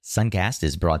Suncast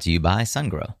is brought to you by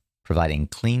SunGrow, providing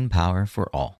clean power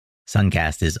for all.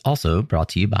 Suncast is also brought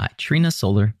to you by Trina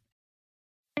Solar.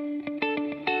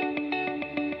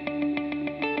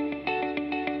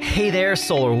 Hey there,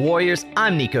 Solar Warriors.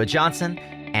 I'm Nico Johnson,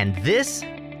 and this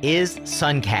is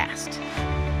Suncast.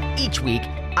 Each week,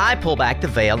 I pull back the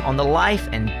veil on the life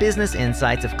and business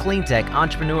insights of clean tech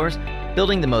entrepreneurs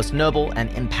building the most noble and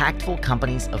impactful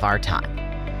companies of our time.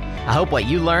 I hope what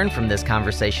you learn from this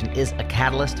conversation is a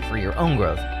catalyst for your own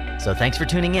growth. So thanks for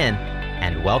tuning in,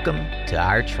 and welcome to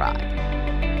our tribe.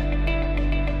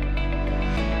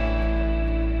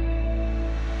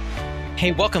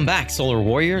 Hey, welcome back, Solar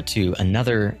Warrior, to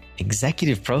another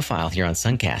executive profile here on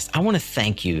Suncast. I want to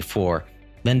thank you for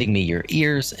lending me your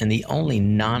ears and the only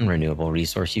non-renewable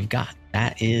resource you've got.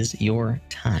 That is your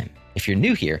time. If you're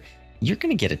new here, you're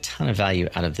going to get a ton of value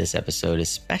out of this episode,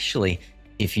 especially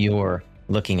if you're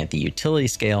looking at the utility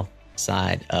scale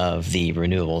side of the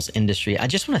renewables industry. I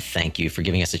just want to thank you for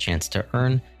giving us a chance to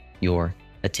earn your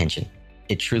attention.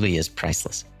 It truly is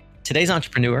priceless. Today's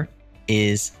entrepreneur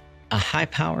is a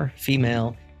high-power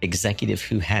female executive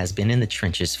who has been in the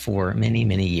trenches for many,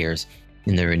 many years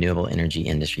in the renewable energy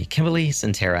industry. Kimberly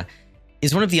Centera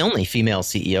is one of the only female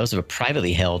CEOs of a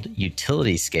privately held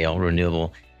utility-scale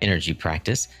renewable energy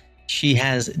practice. She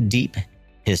has deep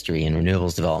history in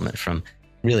renewables development from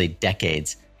really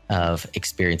decades of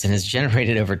experience and has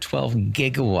generated over 12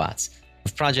 gigawatts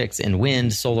of projects in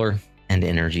wind, solar, and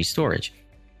energy storage.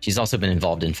 She's also been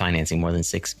involved in financing more than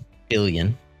 $6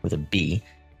 billion with a B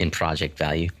in project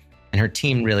value. And her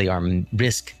team really are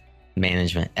risk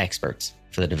management experts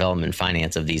for the development and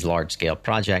finance of these large-scale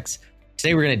projects.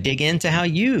 Today, we're going to dig into how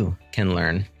you can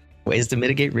learn ways to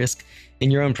mitigate risk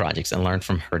in your own projects and learn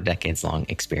from her decades-long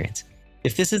experience.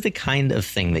 If this is the kind of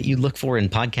thing that you look for in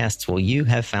podcasts, well, you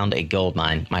have found a gold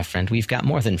mine, my friend. We've got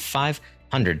more than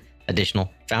 500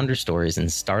 additional founder stories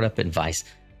and startup advice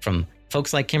from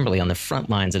folks like Kimberly on the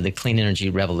front lines of the clean energy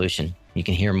revolution. You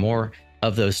can hear more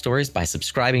of those stories by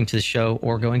subscribing to the show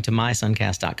or going to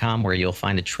mysuncast.com, where you'll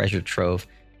find a treasure trove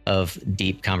of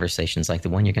deep conversations like the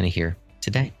one you're going to hear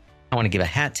today. I want to give a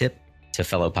hat tip to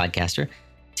fellow podcaster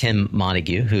Tim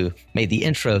Montague, who made the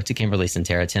intro to Kimberly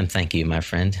Centera. Tim, thank you, my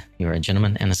friend. You're a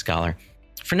gentleman and a scholar.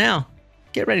 For now,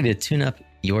 get ready to tune up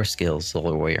your skills,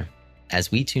 Solar Warrior, as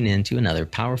we tune in to another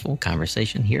powerful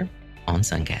conversation here on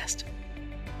Suncast.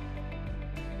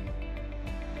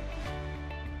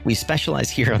 We specialize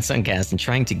here on Suncast in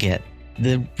trying to get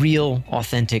the real,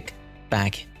 authentic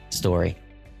backstory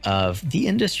of the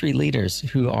industry leaders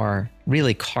who are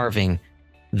really carving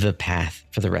the path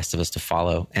for the rest of us to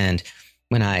follow. And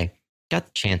when I got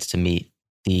the chance to meet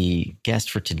the guest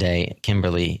for today,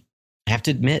 Kimberly, I have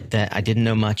to admit that I didn't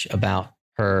know much about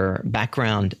her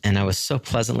background, and I was so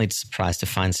pleasantly surprised to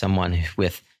find someone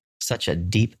with such a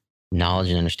deep knowledge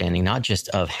and understanding, not just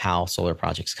of how solar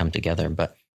projects come together,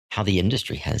 but how the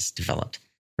industry has developed.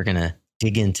 We're going to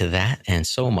dig into that and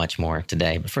so much more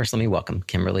today. But first, let me welcome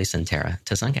Kimberly Centera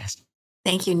to Suncast.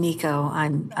 Thank you, Nico.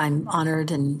 I'm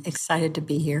honored and excited to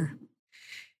be here.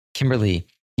 Kimberly,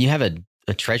 you have a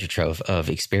treasure trove of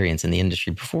experience in the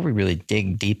industry. Before we really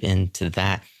dig deep into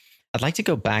that, I'd like to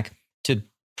go back to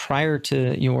prior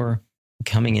to your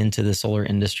coming into the solar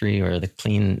industry or the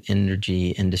clean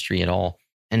energy industry at all,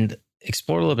 and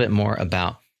explore a little bit more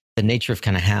about the nature of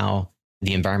kind of how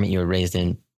the environment you were raised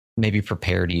in maybe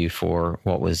prepared you for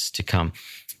what was to come.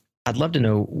 I'd love to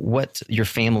know what your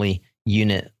family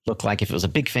unit looked like, if it was a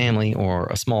big family or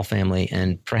a small family,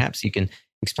 and perhaps you can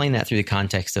explain that through the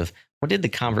context of what did the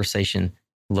conversation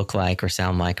look like or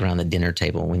sound like around the dinner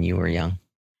table when you were young?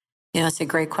 You know, it's a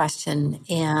great question.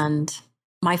 And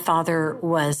my father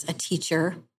was a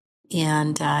teacher,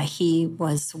 and he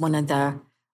was one of the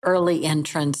early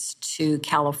entrants to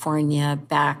California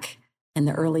back in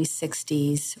the early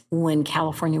 60s when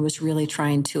California was really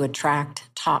trying to attract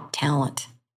top talent.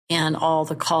 And all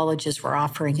the colleges were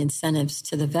offering incentives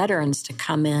to the veterans to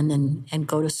come in and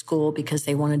go to school because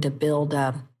they wanted to build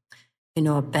a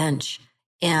bench.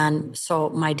 And so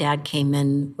my dad came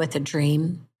in with a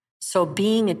dream. So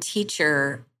being a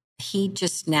teacher, he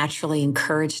just naturally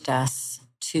encouraged us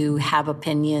to have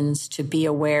opinions, to be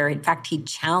aware. In fact, he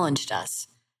challenged us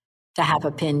to have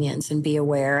opinions and be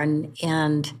aware.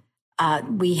 And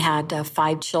we had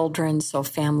 5 children, so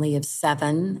family of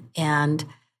 7. And,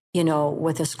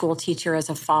 with a school teacher as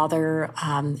a father,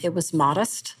 it was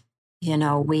modest.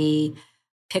 We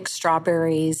picked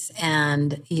strawberries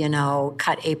and,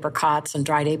 cut apricots and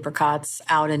dried apricots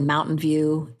out in Mountain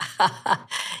View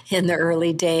in the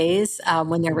early days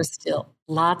when there were still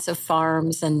lots of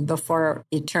farms and before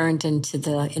it turned into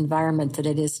the environment that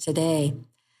it is today.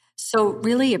 So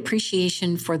really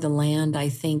appreciation for the land. I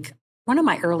think one of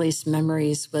my earliest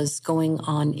memories was going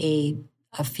on a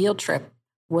field trip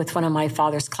with one of my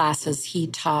father's classes. He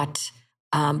taught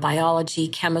biology,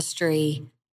 chemistry.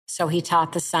 So he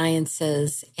taught the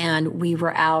sciences, and we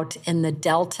were out in the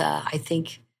Delta. I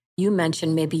think you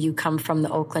mentioned maybe you come from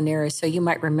the Oakland area, so you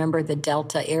might remember the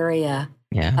Delta area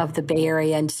of the Bay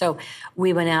Area. And so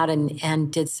we went out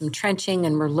and did some trenching,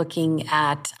 and we're looking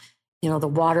at, the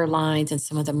water lines and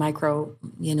some of the micro,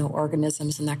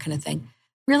 organisms and that kind of thing.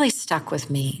 Really stuck with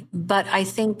me. But I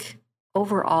think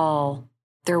overall,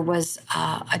 there was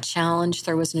a challenge.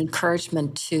 There was an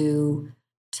encouragement to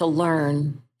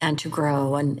learn and to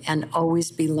grow and always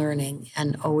be learning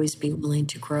and always be willing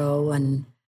to grow. And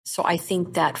so I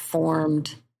think that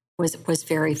was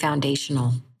very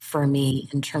foundational for me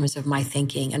in terms of my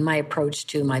thinking and my approach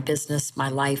to my business, my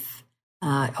life,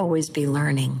 always be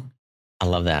learning. I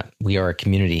love that. We are a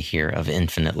community here of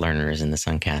infinite learners in the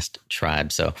Suncast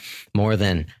tribe. So more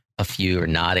than a few are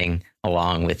nodding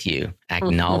along with you,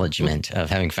 acknowledgement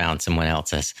of having found someone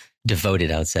else as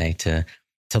devoted, I would say, to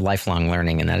lifelong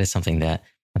learning. And that is something that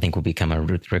I think will become a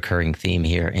recurring theme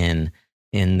here in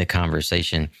the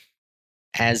conversation.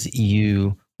 As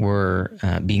you were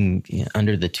being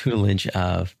under the tutelage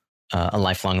of a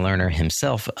lifelong learner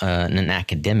himself, an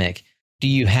academic, do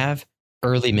you have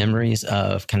early memories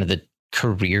of kind of the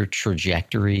career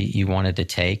trajectory you wanted to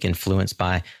take, influenced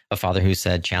by a father who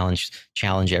said, challenge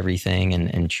everything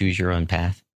and choose your own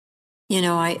path?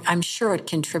 I'm sure it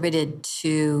contributed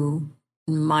to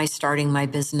my starting my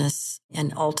business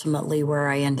and ultimately where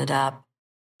I ended up,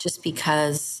 just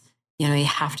because, you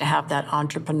have to have that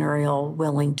entrepreneurial,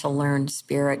 willing to learn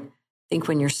spirit. I think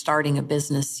when you're starting a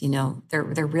business, there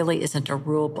really isn't a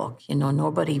rule book.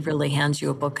 Nobody really hands you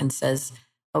a book and says,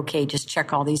 okay, just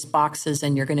check all these boxes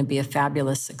and you're going to be a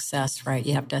fabulous success, right?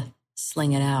 You have to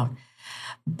sling it out.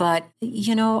 But,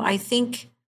 I think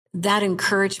that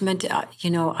encouragement,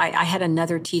 I had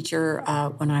another teacher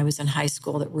when I was in high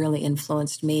school that really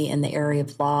influenced me in the area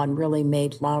of law and really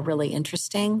made law really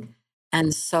interesting.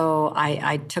 And so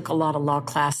I took a lot of law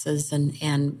classes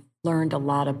and learned a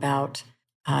lot about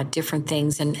different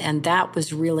things. And that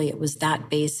was really, it was that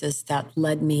basis that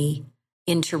led me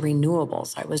into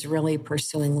renewables. I was really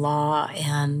pursuing law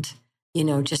and,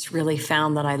 just really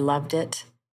found that I loved it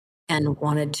and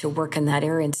wanted to work in that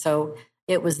area. And so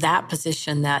it was that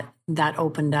position that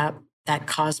opened up, that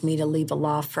caused me to leave a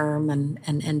law firm and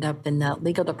end up in the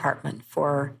legal department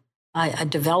for a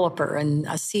developer and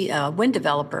a wind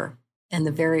developer in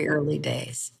the very early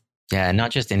days. Yeah, and not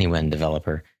just any wind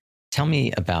developer. Tell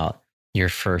me about your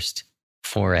first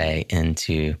foray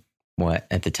into what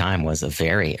at the time was a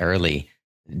very early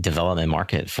development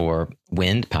market for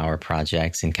wind power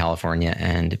projects in California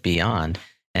and beyond,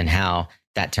 and how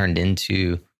that turned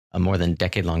into a more than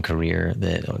decade-long career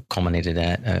that culminated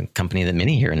at a company that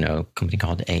many here know, a company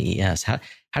called AES. How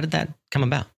did that come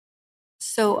about?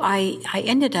 So I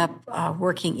ended up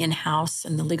working in-house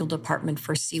in the legal department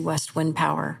for Seawest Wind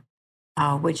Power,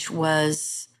 which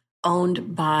was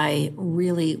owned by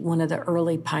really one of the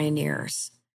early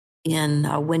pioneers in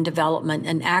wind development,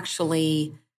 and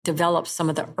actually developed some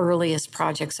of the earliest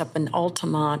projects up in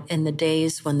Altamont in the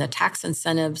days when the tax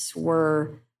incentives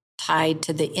were tied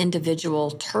to the individual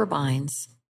turbines.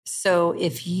 So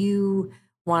if you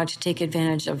wanted to take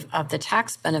advantage of the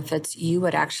tax benefits, you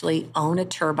would actually own a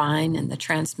turbine and the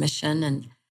transmission,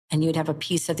 and you'd have a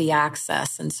piece of the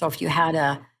access. And so if you had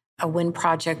a wind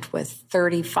project with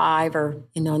 35 or,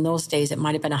 in those days, it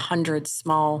might have been 100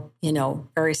 small,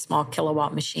 very small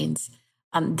kilowatt machines,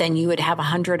 then you would have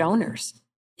 100 owners.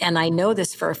 And I know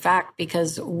this for a fact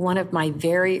because one of my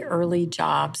very early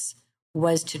jobs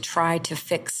was to try to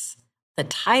fix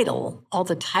all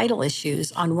the title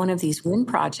issues on one of these wind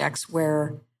projects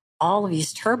where all of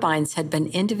these turbines had been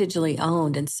individually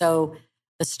owned. And so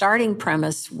the starting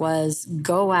premise was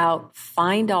go out,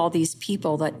 find all these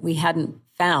people that we hadn't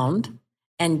found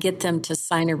and get them to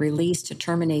sign a release to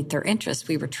terminate their interest.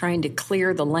 We were trying to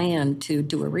clear the land to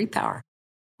do a repower.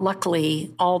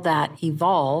 Luckily, all that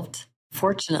evolved,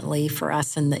 fortunately for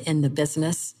us in the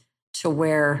business, to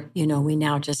where, we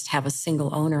now just have a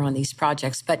single owner on these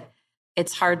projects. But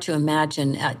it's hard to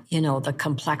imagine, the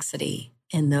complexity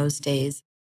in those days.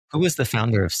 Who was the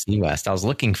founder of Seawest? I was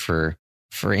looking for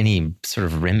any sort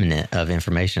of remnant of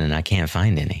information and I can't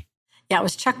find any. Yeah, it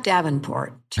was Chuck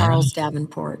Davenport, Charles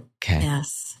Davenport. Okay.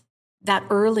 Yes. That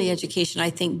early education, I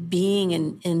think being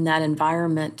in that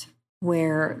environment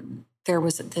where there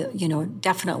was,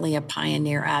 definitely a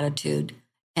pioneer attitude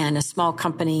and a small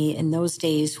company. In those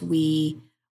days, we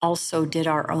also did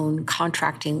our own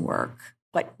contracting work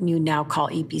what you now call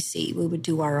EPC. We would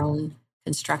do our own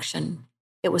construction.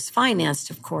 It was financed,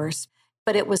 of course,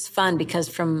 but it was fun because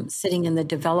from sitting in the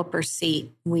developer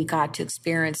seat, we got to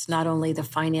experience not only the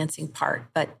financing part,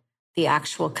 but the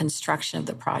actual construction of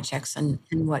the projects and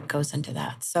what goes into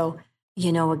that. So,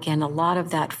 again, a lot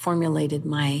of that formulated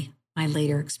my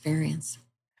later experience.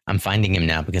 I'm finding him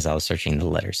now because I was searching the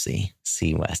letter C,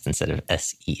 C West, instead of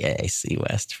SEA, C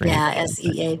West. Yeah,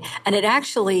 SEA. And it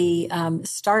actually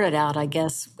started out, I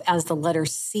guess, as the letter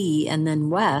C and then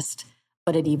West,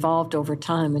 but it evolved over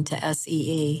time into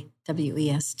SEA,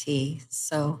 WEST.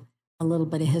 So a little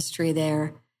bit of history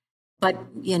there. But,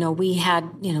 we had,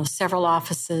 several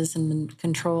offices and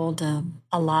controlled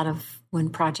a lot of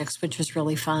wind projects, which was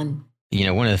really fun.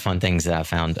 One of the fun things that I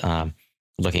found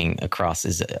looking across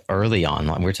is early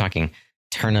on, we're talking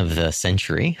turn of the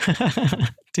century,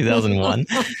 2001.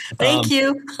 Thank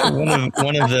you.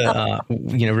 one of the,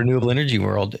 renewable energy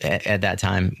world at that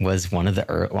time was one of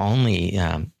the only,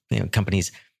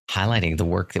 companies highlighting the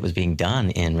work that was being done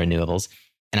in renewables.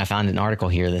 And I found an article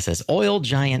here that says oil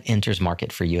giant enters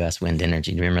market for U.S. wind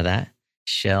energy. Do you remember that?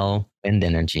 Shell Wind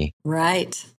Energy.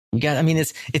 Right.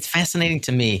 It's fascinating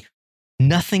to me.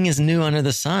 Nothing is new under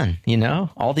the sun,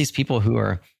 all these people who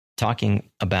are talking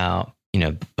about,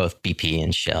 both BP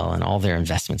and Shell and all their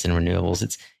investments in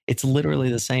renewables. It's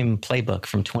literally the same playbook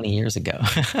from 20 years ago.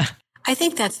 I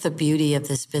think that's the beauty of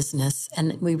this business.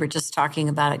 And we were just talking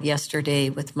about it yesterday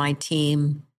with my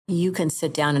team. You can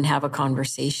sit down and have a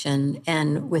conversation,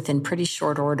 and within pretty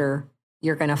short order,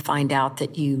 you're going to find out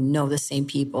that the same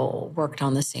people worked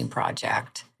on the same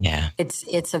project. Yeah.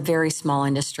 It's a very small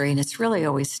industry, and it's really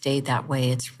always stayed that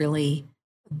way. It's really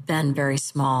been very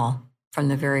small from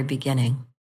the very beginning.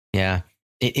 Yeah.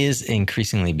 It is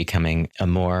increasingly becoming a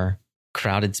more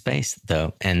crowded space,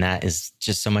 though. And that is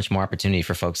just so much more opportunity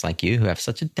for folks like you who have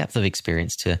such a depth of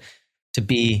experience to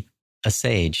be a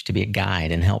sage, to be a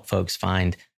guide and help folks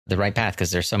find the right path.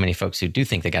 Because there's so many folks who do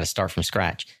think they got to start from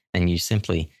scratch, and you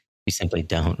simply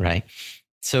don't, right?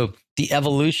 So the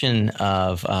evolution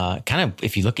of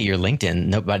if you look at your LinkedIn,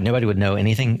 nobody would know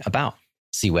anything about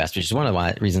CWest, which is one of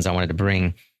the reasons I wanted to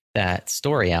bring that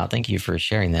story out. Thank you for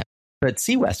sharing that. But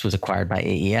CWest was acquired by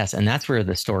AES, and that's where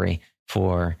the story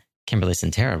for Kimberly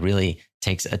Centera really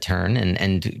takes a turn.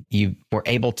 And you were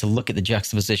able to look at the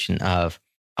juxtaposition of,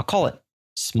 I'll call it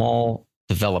small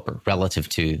developer relative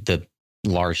to the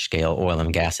large scale oil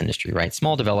and gas industry, right?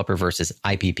 Small developer versus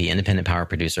IPP, independent power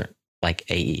producer, like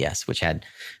AES, which had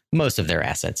most of their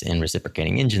assets in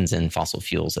reciprocating engines and fossil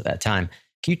fuels at that time.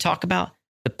 Can you talk about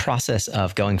the process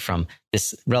of going from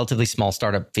this relatively small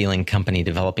startup feeling company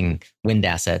developing wind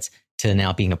assets to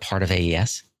now being a part of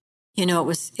AES?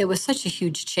 It was such a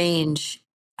huge change.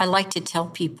 I like to tell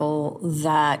people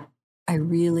that I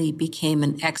really became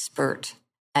an expert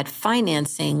at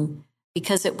financing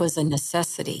because it was a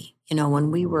necessity.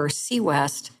 When we were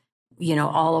CWest,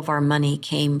 all of our money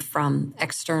came from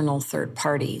external third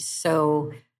parties.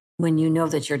 So when you know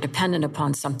that you're dependent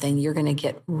upon something, you're going to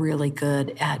get really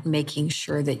good at making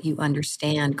sure that you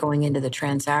understand going into the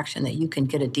transaction that you can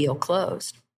get a deal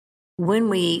closed. When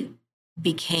we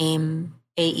became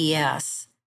AES,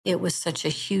 it was such a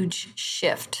huge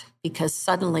shift because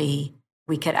suddenly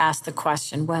we could ask the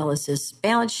question, well, is this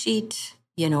balance sheet?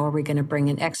 Are we going to bring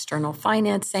in external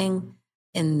financing?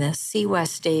 In the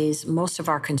CWest days, most of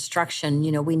our construction,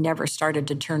 we never started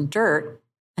to turn dirt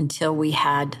until we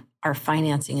had our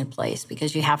financing in place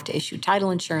because you have to issue title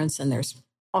insurance and there's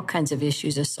all kinds of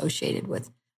issues associated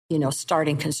with,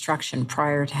 starting construction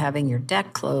prior to having your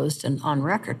debt closed and on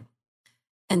record.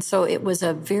 And so it was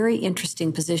a very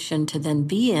interesting position to then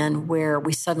be in where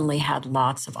we suddenly had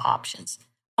lots of options.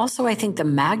 Also, I think the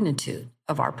magnitude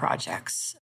of our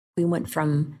projects, we went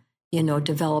from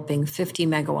developing 50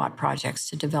 megawatt projects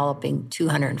to developing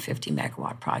 250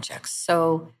 megawatt projects.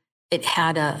 So it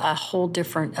had a whole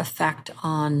different effect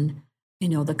on,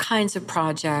 the kinds of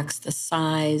projects, the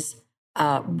size,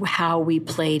 how we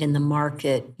played in the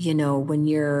market. When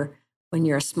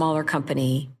you're a smaller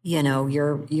company,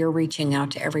 you're reaching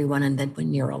out to everyone. And then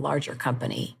when you're a larger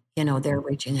company, they're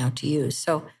reaching out to you.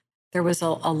 So there was a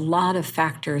lot of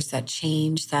factors that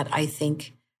changed that I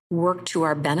think worked to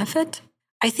our benefit.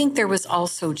 I think there was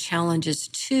also challenges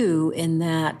too, in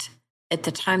that at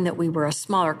the time that we were a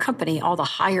smaller company, all the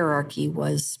hierarchy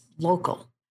was local.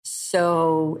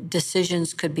 So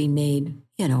decisions could be made,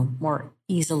 more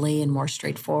easily and more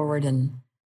straightforward. And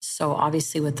so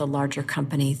obviously with the larger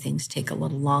company, things take a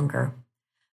little longer.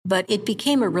 But it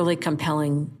became a really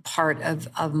compelling part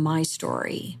of my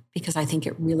story because I think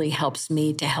it really helps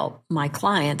me to help my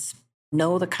clients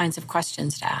know the kinds of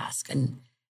questions to ask and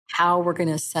how we're going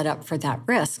to set up for that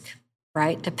risk.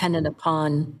 right? Dependent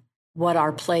upon what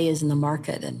our play is in the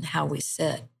market and how we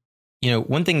sit.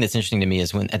 One thing that's interesting to me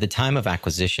is when at the time of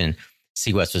acquisition,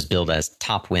 CWES was billed as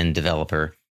top wind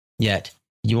developer, yet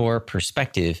your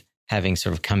perspective, having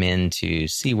sort of come into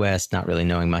CWES, not really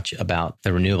knowing much about the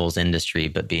renewables industry,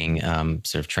 but being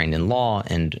sort of trained in law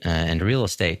and real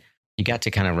estate, you got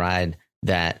to kind of ride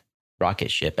that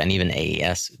rocket ship, and even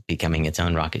AES becoming its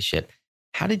own rocket ship.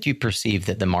 How did you perceive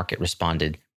that the market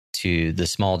responded to the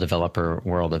small developer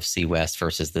world of CWES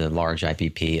versus the large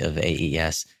IPP of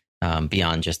AES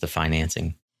beyond just the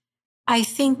financing? I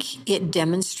think it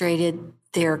demonstrated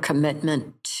their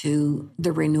commitment to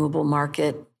the renewable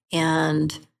market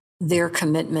and their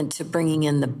commitment to bringing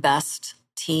in the best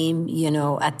team,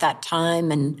 at that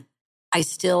time. And I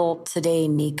still today,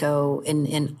 Nico,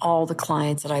 in all the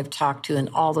clients that I've talked to and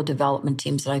all the development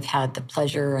teams that I've had the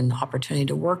pleasure and opportunity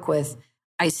to work with,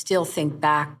 I still think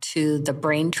back to the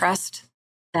brain trust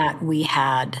that we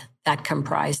had that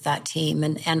comprised that team.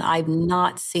 And I've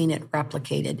not seen it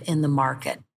replicated in the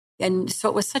market. And so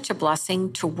it was such a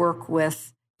blessing to work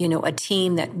with, a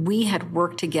team that we had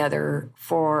worked together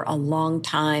for a long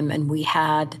time. And we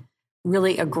had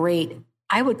really a great,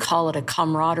 I would call it a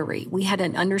camaraderie. We had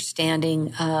an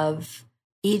understanding of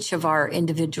each of our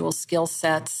individual skill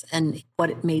sets and what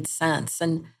it made sense.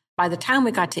 And by the time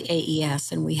we got to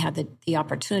AES and we had the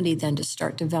opportunity then to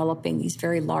start developing these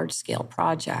very large scale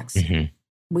projects,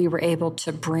 we were able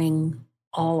to bring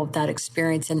all of that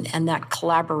experience and that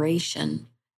collaboration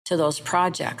to those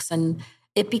projects. And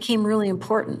it became really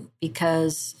important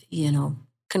because,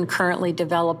 concurrently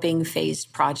developing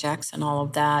phased projects and all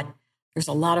of that, there's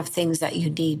a lot of things that you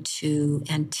need to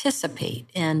anticipate.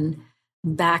 And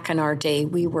back in our day,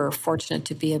 we were fortunate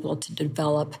to be able to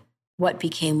develop what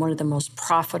became one of the most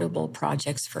profitable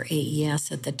projects for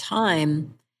AES at the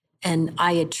time. And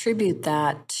I attribute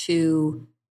that to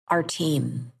our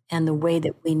team and the way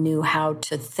that we knew how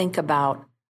to think about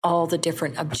all the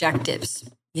different objectives,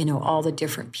 all the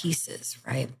different pieces,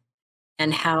 right?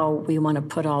 And how we want to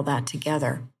put all that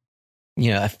together.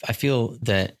 I feel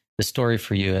that the story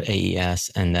for you at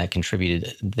AES and that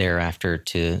contributed thereafter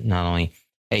to not only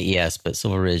AES, but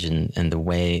Silver Ridge and the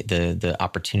way the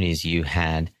opportunities you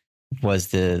had was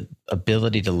the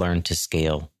ability to learn to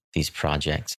scale these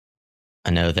projects. I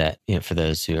know that, for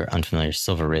those who are unfamiliar,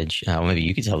 Silver Ridge, maybe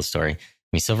you could tell the story. I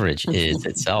mean, Silver Ridge is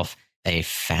itself a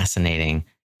fascinating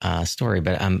story,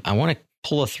 but I want to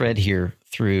pull a thread here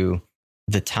through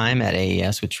the time at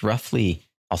AES, which roughly,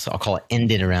 I'll call it,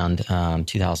 ended around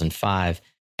 2005,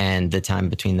 and the time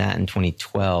between that and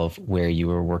 2012, where you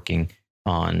were working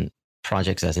on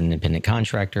projects as an independent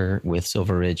contractor with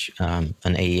Silver Ridge, an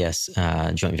AES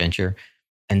joint venture.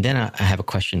 And then I have a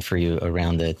question for you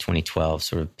around the 2012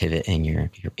 sort of pivot in your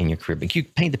career. But can you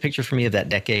paint the picture for me of that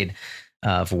decade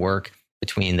of work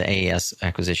between the AES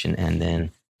acquisition and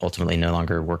then ultimately no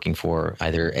longer working for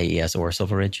either AES or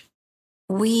Silver Ridge?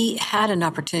 We had an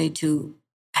opportunity to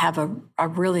have a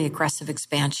really aggressive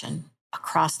expansion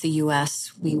across the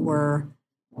U.S. We were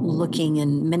looking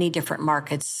in many different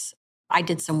markets. I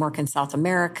did some work in South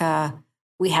America.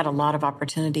 We had a lot of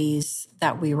opportunities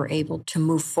that we were able to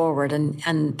move forward,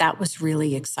 and that was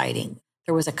really exciting.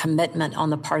 There was a commitment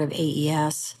on the part of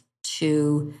AES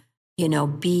to,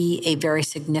 be a very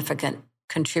significant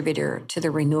contributor to the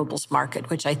renewables market,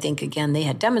 which I think, again, they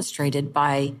had demonstrated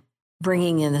by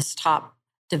bringing in this top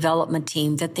development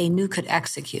team that they knew could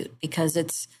execute, because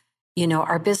it's,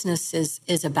 our business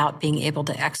is about being able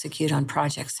to execute on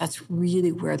projects. That's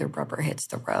really where the rubber hits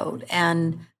the road.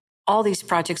 And all these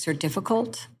projects are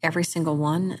difficult, every single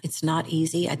one. It's not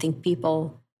easy. I think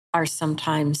people are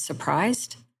sometimes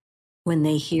surprised when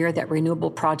they hear that renewable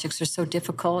projects are so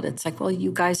difficult. It's like, well,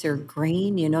 you guys are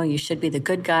green, you should be the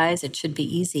good guys. It should be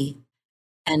easy.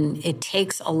 And it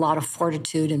takes a lot of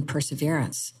fortitude and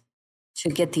perseverance to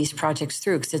get these projects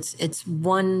through, because it's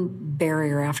one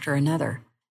barrier after another.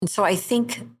 And so I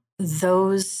think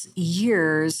those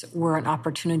years were an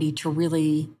opportunity to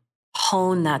really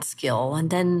hone that skill.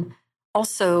 And then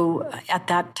also at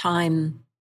that time,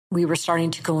 we were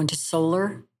starting to go into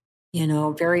solar,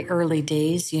 very early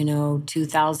days,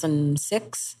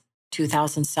 2006,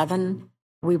 2007.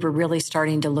 We were really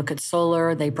starting to look at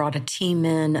solar. They brought a team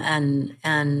in,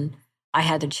 and I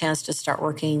had the chance to start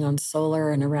working on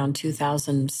solar in around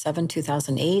 2007,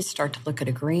 2008, start to look at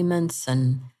agreements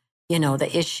and, the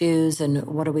issues and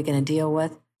what are we going to deal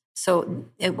with. So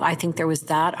I think there was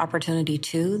that opportunity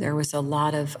too. There was a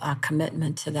lot of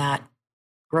commitment to that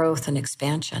growth and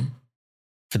expansion.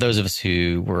 For those of us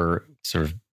who were sort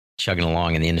of chugging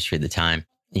along in the industry at the time,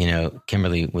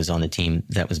 Kimberly was on the team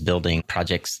that was building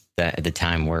projects that at the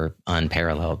time were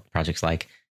unparalleled, projects like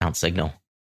Mount Signal,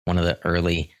 one of the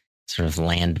early sort of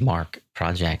landmark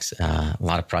projects, a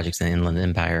lot of projects in the Inland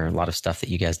Empire, a lot of stuff that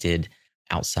you guys did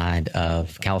outside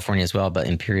of California as well. But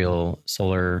Imperial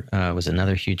Solar was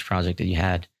another huge project that you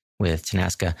had with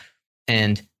Tenaska.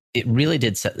 And it really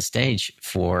did set the stage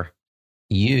for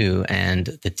you and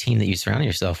the team that you surrounded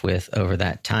yourself with over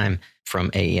that time from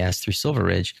AES through Silver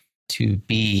Ridge to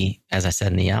be, as I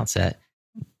said in the outset,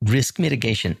 risk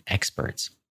mitigation experts.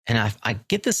 And I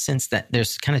get the sense that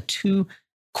there's kind of two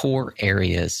core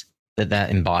areas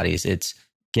that embodies. It's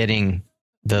getting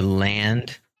the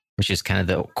land, which is kind of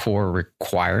the core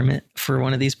requirement for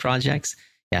one of these projects.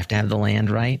 You have to have the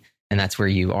land right. And that's where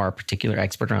you are a particular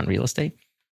expert around real estate,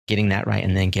 getting that right,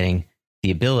 and then getting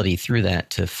the ability through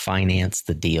that to finance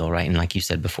the deal, right? And like you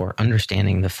said before,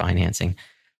 understanding the financing.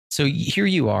 So here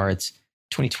you are, it's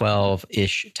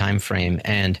 2012-ish timeframe,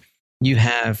 and you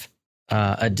have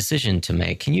a decision to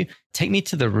make. Can you take me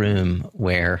to the room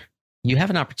where you have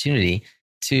an opportunity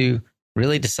to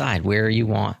really decide where you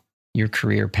want your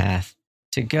career path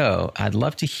to go? I'd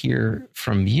love to hear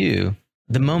from you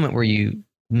the moment where you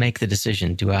make the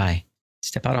decision. Do I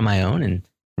step out on my own and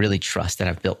really trust that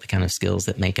I've built the kind of skills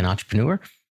that make an entrepreneur?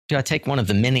 Do I take one of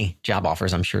the many job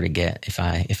offers I'm sure to get if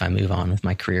I move on with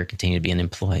my career, continue to be an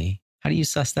employee? How do you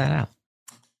suss that out?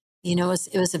 You know,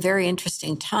 it was a very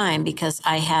interesting time because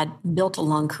I had built a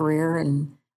long career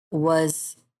and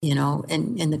was, you know,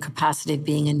 in the capacity of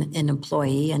being an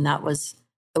employee. And it was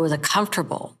a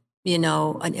comfortable, you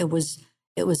know, and it was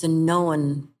a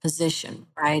known position,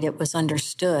 right? It was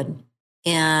understood.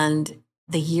 And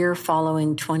the year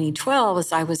following 2012,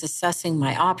 as I was assessing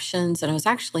my options, and I was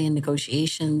actually in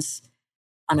negotiations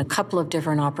on a couple of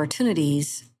different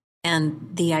opportunities. And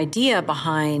the idea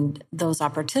behind those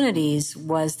opportunities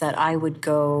was that I would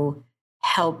go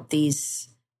help these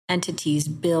entities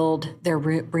build their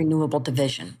renewable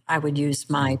division. I would use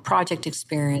my project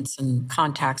experience and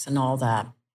contacts and all that.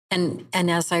 And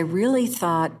as I really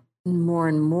thought more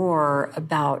and more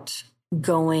about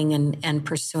going and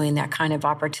pursuing that kind of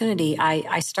opportunity,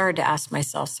 I started to ask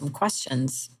myself some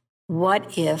questions.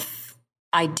 What if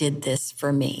I did this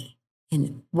for me?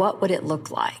 And what would it look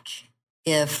like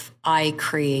if I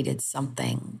created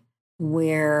something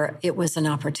where it was an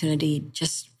opportunity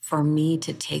just for me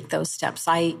to take those steps?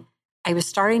 I was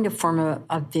starting to form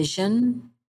a vision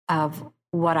of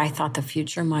what I thought the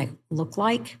future might look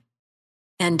like.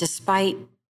 And despite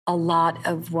a lot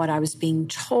of what I was being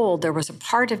told, there was a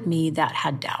part of me that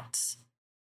had doubts.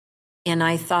 And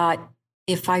I thought,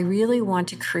 if I really want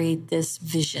to create this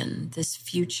vision, this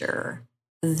future,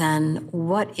 then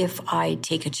what if I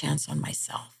take a chance on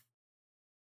myself?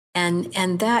 And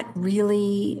that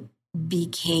really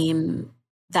became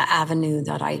the avenue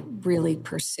that I really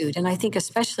pursued. And I think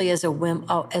especially as a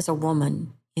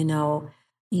woman, you know,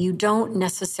 you don't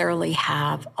necessarily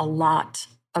have a lot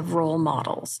of role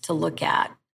models to look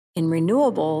at in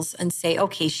renewables and say,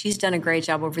 okay, she's done a great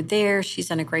job over there. She's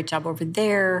done a great job over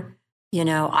there. You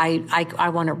know, I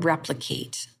want to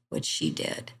replicate what she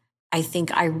did. I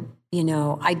think I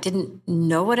didn't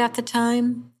know it at the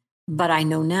time, but I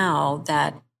know now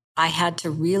that I had to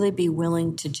really be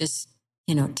willing to just,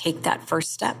 you know, take that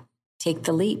first step, take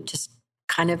the leap, just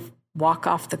kind of walk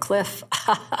off the cliff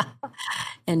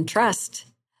and trust.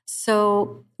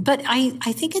 So, but I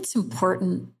think it's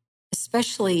important,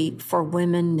 especially for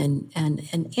women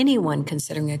and anyone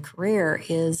considering a career,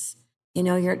 is, you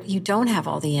know, you don't have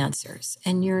all the answers,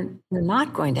 and you're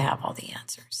not going to have all the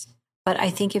answers. But I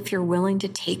think if you're willing to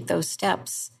take those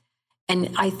steps,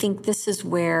 and I think this is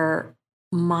where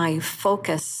my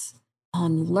focus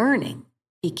on learning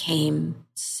became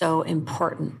so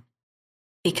important,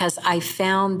 because I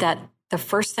found that the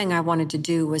first thing I wanted to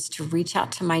do was to reach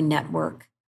out to my network,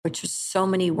 which was so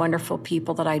many wonderful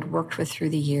people that I'd worked with through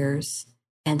the years,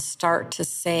 and start to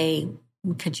say,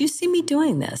 could you see me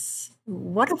doing this?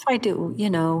 What if I do? You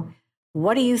know,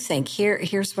 what do you think?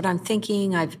 Here's what I'm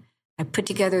thinking. I put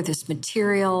together this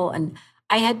material, and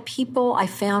I had people I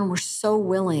found were so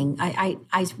willing. I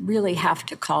really have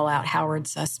to call out Howard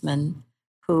Sussman,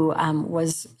 who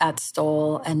was at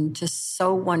Stoll and just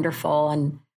so wonderful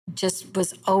and just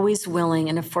was always willing.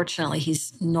 And unfortunately,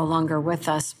 he's no longer with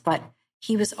us, but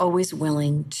he was always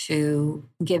willing to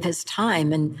give his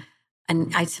time.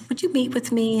 And I said, would you meet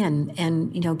with me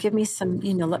and you know, give me some,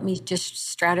 you know, let me just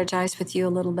strategize with you a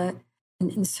little bit.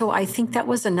 And so I think that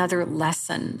was another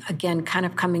lesson, again, kind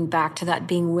of coming back to that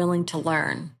being willing to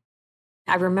learn.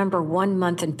 I remember one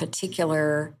month in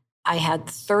particular, I had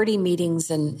 30 meetings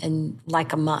in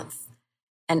like a month.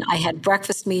 And I had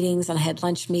breakfast meetings and I had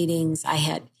lunch meetings. I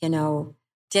had, you know,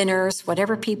 dinners,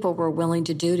 whatever people were willing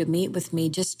to do to meet with me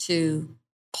just to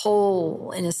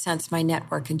pull, in a sense, my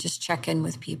network and just check in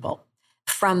with people.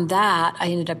 From that, I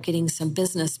ended up getting some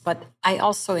business, but I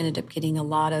also ended up getting a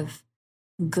lot of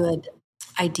good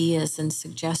ideas and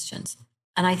suggestions.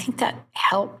 And I think that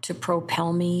helped to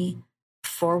propel me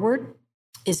forward,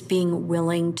 is being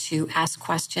willing to ask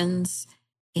questions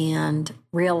and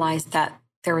realize that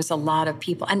there is a lot of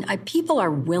people, and people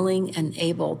are willing and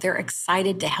able, they're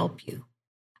excited to help you.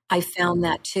 I found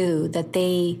that too, that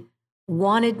they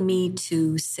wanted me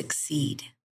to succeed.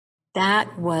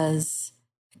 That was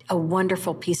a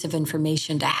wonderful piece of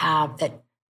information to have, that,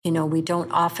 we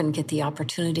don't often get the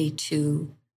opportunity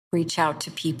to reach out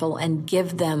to people and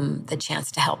give them the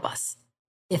chance to help us,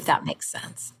 if that makes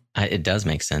sense. It does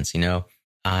make sense.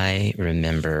 I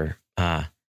remember, I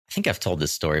think I've told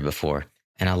this story before,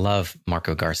 and I love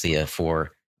Marco Garcia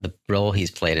for the role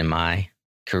he's played in my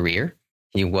career.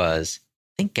 He was,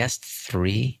 I think, guest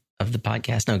 3 of the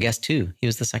podcast. No, guest 2. He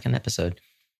was the second episode.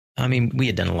 I mean, we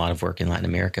had done a lot of work in Latin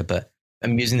America, but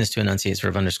I'm using this to enunciate, sort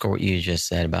of underscore what you just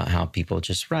said about how people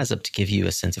just rise up to give you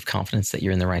a sense of confidence that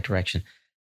you're in the right direction.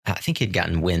 I think he'd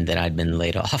gotten wind that I'd been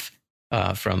laid off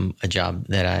from a job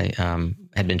that I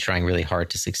had been trying really hard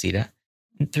to succeed at.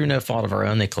 Through no fault of our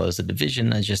own, they closed the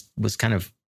division. I just was kind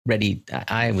of ready.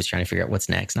 I was trying to figure out what's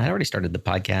next. And I'd already started the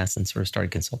podcast and sort of started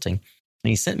consulting. And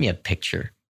he sent me a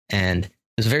picture. And it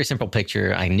was a very simple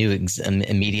picture. I knew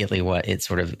immediately what it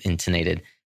sort of intonated.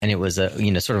 And it was a,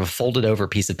 sort of a folded over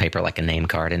piece of paper, like a name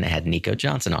card. And it had Nico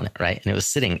Johnson on it, right? And it was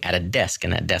sitting at a desk.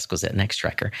 And that desk was at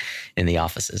Nextracker in the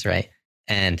offices, right?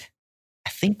 And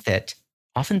I think that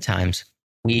oftentimes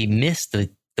we miss the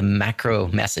macro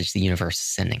message the universe is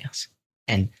sending us.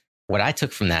 And what I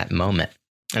took from that moment,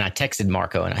 and I texted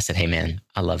Marco and I said, hey, man,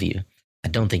 I love you. I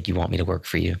don't think you want me to work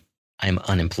for you. I'm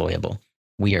unemployable.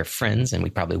 We are friends, and we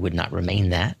probably would not remain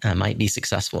that. I might be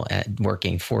successful at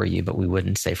working for you, but we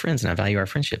wouldn't stay friends, and I value our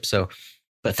friendship. So,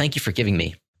 but thank you for giving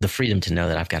me the freedom to know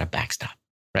that I've got a backstop,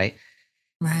 right?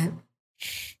 Right.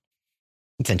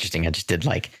 It's interesting. I just did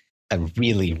like a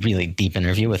really, really deep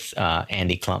interview with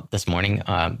Andy Klump this morning,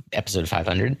 episode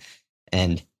 500,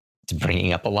 and it's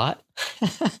bringing up a lot.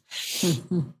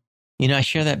 I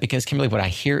share that because, Kimberly, what I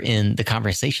hear in the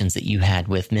conversations that you had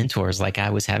with mentors, like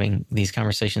I was having these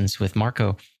conversations with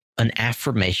Marco, an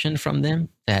affirmation from them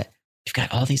that you've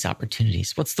got all these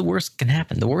opportunities. What's the worst can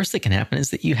happen? The worst that can happen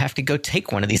is that you have to go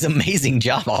take one of these amazing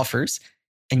job offers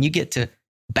and you get to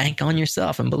bank on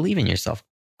yourself and believe in yourself.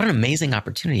 What an amazing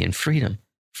opportunity and freedom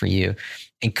for you.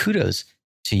 And kudos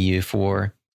to you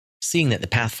for seeing that the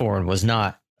path forward was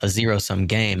not a zero-sum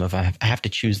game of I have to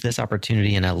choose this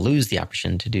opportunity and I lose the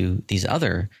option to do these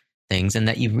other things, and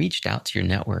that you reached out to your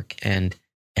network and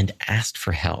asked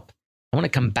for help. I want to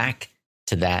come back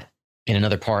to that in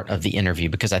another part of the interview,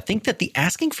 because I think that the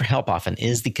asking for help often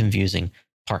is the confusing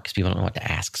part because people don't know what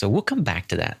to ask. So we'll come back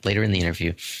to that later in the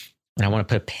interview, and I want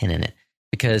to put a pin in it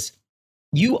because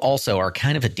you also are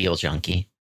kind of a deal junkie,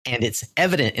 and it's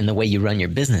evident in the way you run your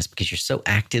business because you're so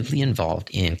actively involved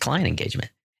in client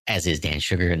engagement, as is Dan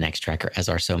Sugar and Nextracker, as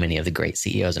are so many of the great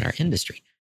CEOs in our industry.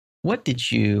 What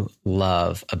did you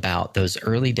love about those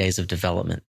early days of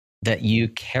development that you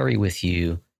carry with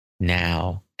you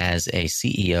now as a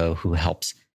CEO who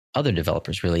helps other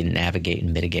developers really navigate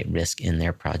and mitigate risk in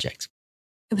their projects?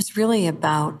 It was really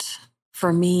about,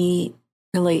 for me,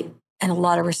 really, in a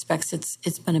lot of respects,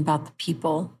 it's been about the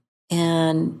people.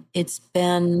 And it's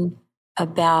been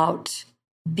about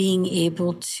being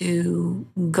able to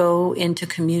go into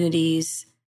communities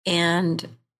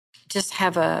and just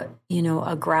have a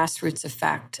grassroots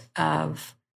effect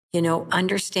of,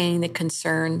 understanding the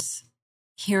concerns,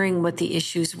 hearing what the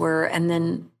issues were, and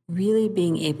then really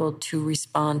being able to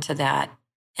respond to that.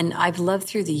 And I've loved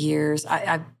through the years,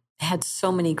 I've had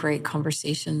so many great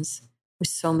conversations with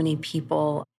so many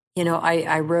people.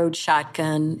 I rode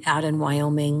shotgun out in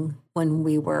Wyoming when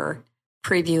we were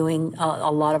previewing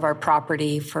a lot of our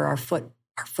property for our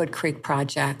Foot Creek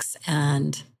projects.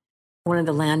 And one of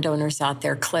the landowners out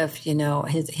there, Cliff,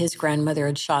 his grandmother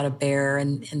had shot a bear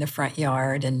in the front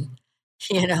yard. And,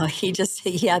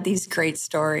 he had these great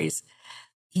stories.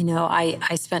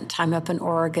 I spent time up in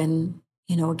Oregon,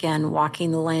 again,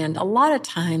 walking the land, a lot of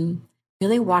time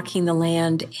really walking the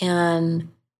land. And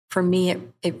for me,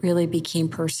 it really became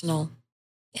personal.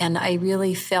 And I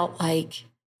really felt like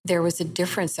there was a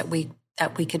difference that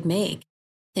we could make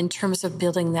in terms of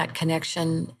building that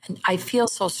connection. And I feel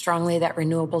so strongly that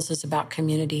renewables is about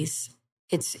communities.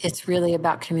 It's really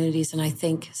about communities. And I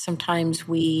think sometimes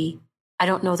I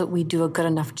don't know that we do a good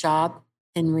enough job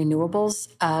in renewables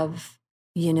of,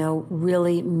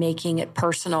 really making it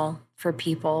personal for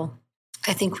people.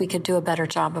 I think we could do a better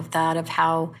job of that, of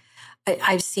how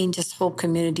I've seen just whole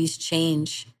communities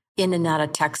change in and out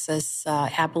of Texas,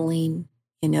 Abilene,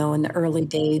 in the early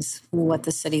days, what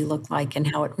the city looked like and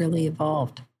how it really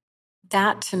evolved.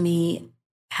 That to me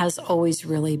has always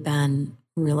really been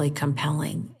really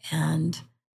compelling. And,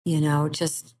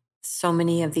 just so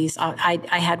many of these,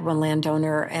 I had one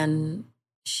landowner and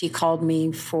she called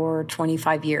me for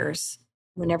 25 years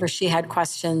whenever she had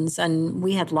questions. And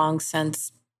we had long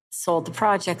since sold the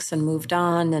projects and moved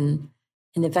on. And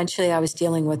eventually I was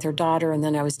dealing with her daughter, and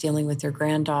then I was dealing with her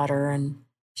granddaughter. And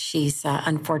she's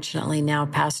unfortunately now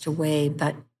passed away.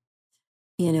 But,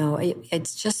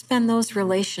 it's just been those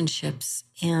relationships.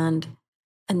 And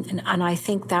I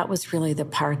think that was really the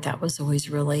part that was always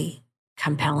really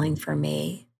compelling for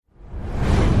me.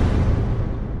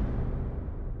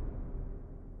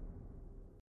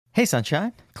 Hey,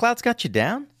 Sunshine, clouds got you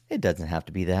down? It doesn't have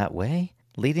to be that way.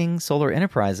 Leading solar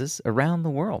enterprises around the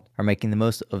world are making the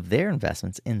most of their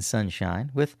investments in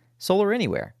sunshine with Solar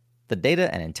Anywhere, the data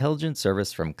and intelligence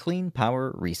service from Clean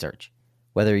Power Research.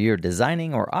 Whether you're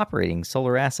designing or operating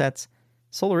solar assets,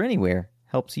 Solar Anywhere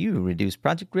helps you reduce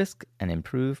project risk and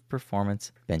improve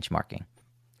performance benchmarking.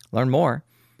 Learn more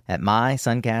at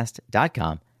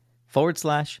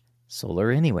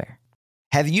mysuncast.com/Solar Anywhere.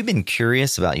 Have you been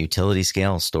curious about utility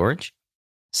scale storage?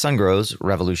 Sungrow's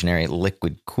revolutionary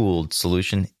liquid-cooled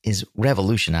solution is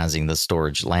revolutionizing the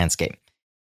storage landscape.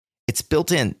 Its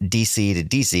built-in DC to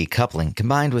DC coupling,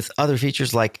 combined with other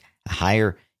features like a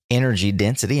higher energy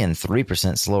density and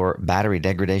 3% slower battery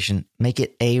degradation, make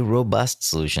it a robust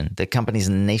solution that companies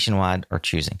nationwide are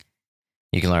choosing.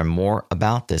 You can learn more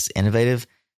about this innovative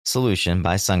solution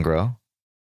by Sungrow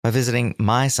by visiting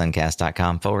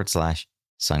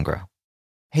mysuncast.com/Sungrow.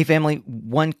 Hey family,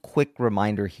 one quick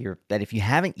reminder here that if you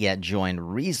haven't yet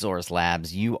joined Resource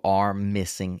Labs, you are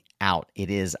missing out.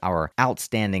 It is our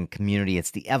outstanding community.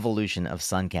 It's the evolution of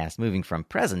Suncast, moving from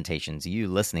presentations, you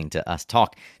listening to us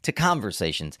talk, to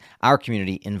conversations. Our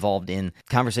community involved in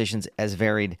conversations as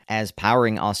varied as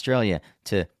powering Australia,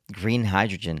 to green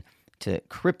hydrogen, to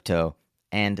crypto,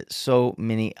 and so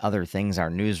many other things. Our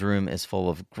newsroom is full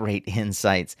of great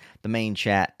insights. The main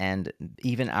chat and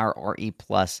even our RE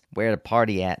Plus Where to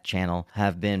Party At channel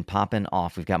have been popping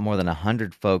off. We've got more than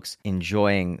 100 folks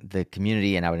enjoying the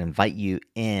community, and I would invite you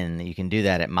in. You can do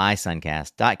that at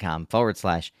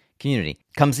mysuncast.com/community.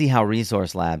 Come see how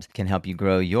Resource Labs can help you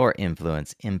grow your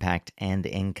influence, impact, and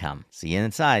income. See you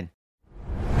inside.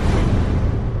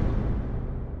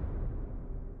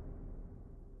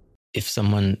 If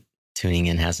someone tuning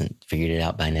in hasn't figured it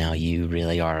out by now, you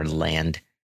really are a land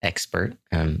expert.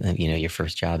 Your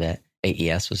first job at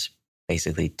AES was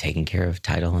basically taking care of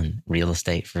title and real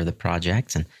estate for the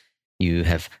projects, and you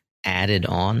have added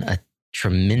on a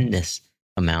tremendous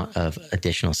amount of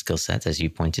additional skill sets, as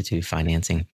you pointed to,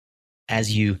 financing.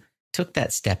 As you took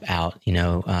that step out,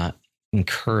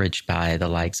 encouraged by the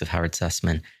likes of Howard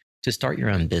Sussman to start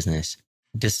your own business,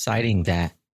 deciding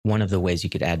that one of the ways you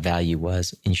could add value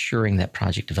was ensuring that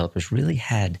project developers really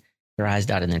had their I's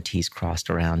dotted and their T's crossed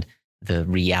around the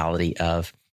reality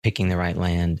of picking the right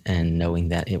land and knowing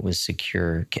that it was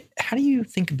secure. How do you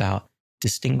think about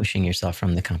distinguishing yourself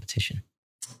from the competition?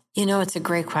 It's a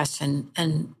great question,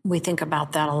 and we think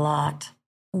about that a lot.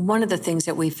 One of the things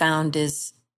that we found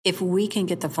is if we can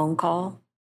get the phone call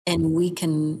and we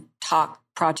can talk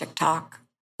project talk,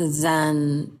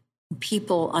 then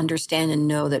people understand and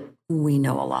know that we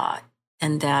know a lot,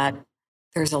 and that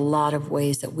there's a lot of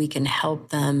ways that we can help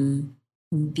them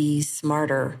be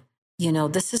smarter.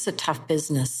 This is a tough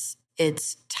business.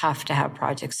 It's tough to have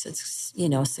projects,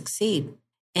 succeed.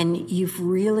 And you've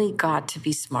really got to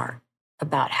be smart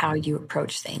about how you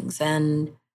approach things.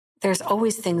 And there's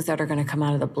always things that are going to come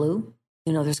out of the blue.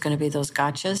 There's going to be those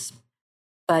gotchas.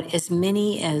 But as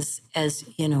many as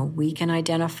we can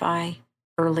identify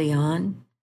early on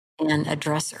and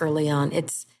address early on,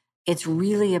 it's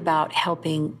really about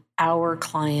helping our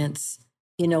clients,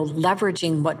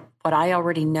 leveraging what I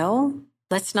already know.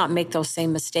 Let's not make those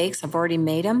same mistakes. I've already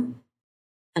made them.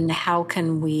 And how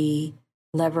can we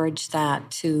leverage that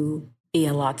to be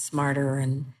a lot smarter?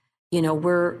 And,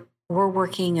 we're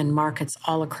working in markets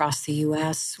all across the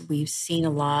U.S. We've seen a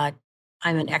lot.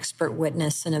 I'm an expert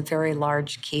witness in a very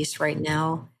large case right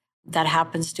now that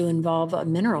happens to involve a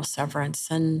mineral severance.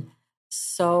 And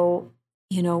so,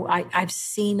 I've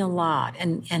seen a lot.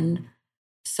 And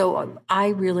so I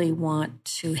really want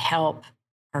to help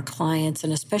our clients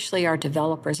and especially our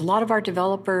developers. A lot of our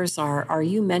developers are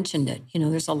you mentioned it,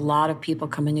 there's a lot of people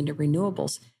coming into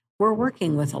renewables. We're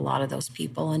working with a lot of those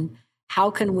people, and how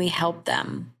can we help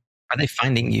them? Are they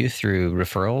finding you through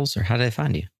referrals, or how do they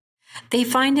find you? They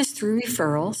find us through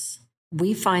referrals.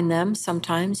 We find them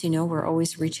sometimes, we're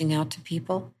always reaching out to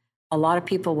people. A lot of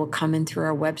people will come in through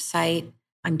our website.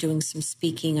 I'm doing some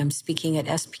speaking. I'm speaking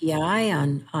at SPI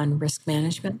on risk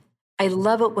management. I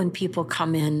love it when people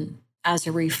come in as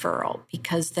a referral,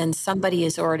 because then somebody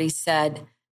has already said,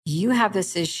 you have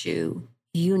this issue,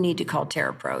 you need to call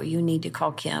TerraPro, you need to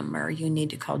call Kim, or you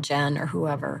need to call Jen or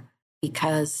whoever,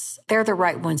 because they're the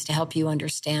right ones to help you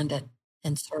understand it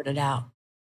and sort it out.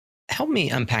 Help me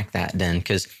unpack that then,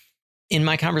 because in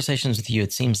my conversations with you,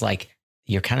 it seems like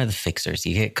you're kind of the fixers.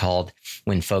 You get called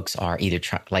when folks are either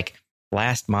like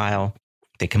last mile,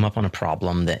 they come up on a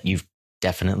problem that you've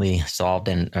definitely solved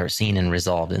or seen and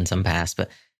resolved in some past. But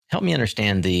help me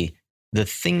understand the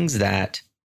things that,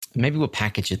 maybe we'll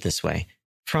package it this way.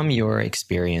 From your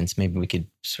experience, maybe we could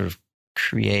sort of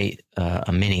create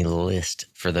a mini list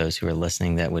for those who are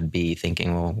listening that would be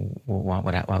thinking, well, why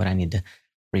would I need to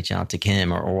reach out to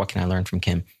Kim, or what can I learn from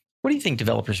Kim? What do you think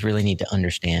developers really need to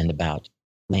understand about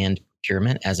land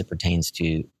procurement as it pertains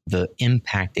to the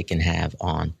impact it can have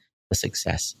on the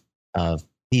success of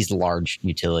these large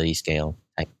utility scale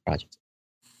type projects?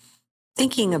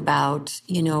 Thinking about,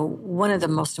 one of the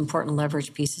most important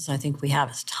leverage pieces I think we have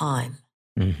is time.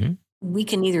 Mm-hmm. We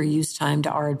can either use time to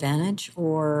our advantage,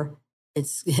 or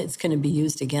it's going to be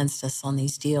used against us on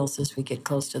these deals as we get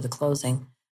close to the closing.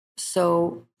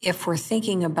 So if we're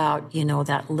thinking about,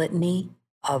 that litany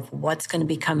of what's going to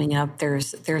be coming up,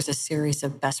 there's a series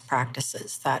of best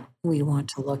practices that we want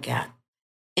to look at.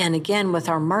 And again, with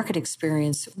our market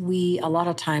experience, a lot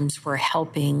of times we're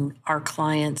helping our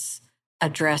clients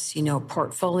address,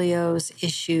 portfolios,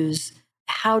 issues.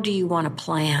 How do you want to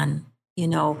plan?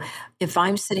 If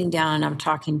I'm sitting down and I'm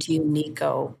talking to you,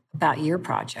 Nico, about your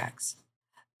projects,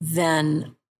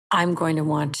 then I'm going to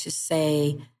want to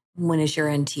say, when is your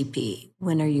NTP?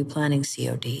 When are you planning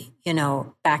COD?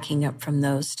 Backing up from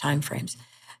those timeframes.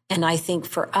 And I think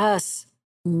for us,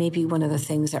 maybe one of the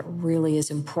things that really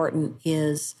is important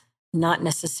is not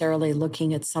necessarily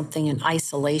looking at something in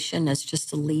isolation as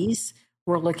just a lease.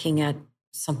 We're looking at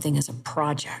something as a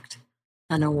project.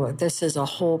 I know this is a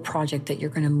whole project that you're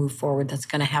going to move forward that's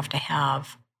going to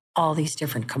have all these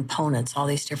different components, all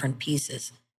these different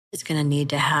pieces. It's going to need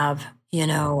to have,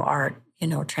 our,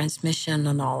 transmission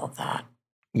and all of that.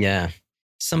 Yeah.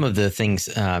 Some of the things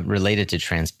related to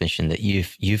transmission that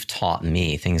you've taught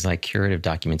me, things like curative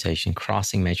documentation,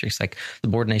 crossing matrix, like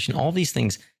subordination, all these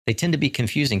things, they tend to be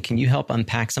confusing. Can you help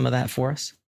unpack some of that for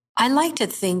us? I like to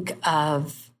think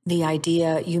of the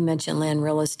idea, you mentioned land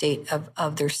real estate,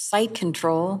 of their site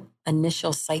control,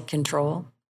 initial site control.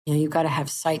 You've got to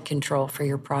have site control for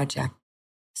your project.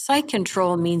 Site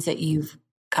control means that you've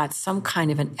got some kind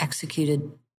of an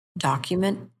executed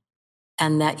document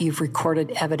and that you've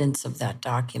recorded evidence of that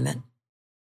document.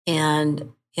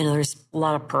 And, there's a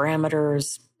lot of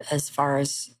parameters as far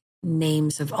as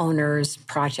names of owners,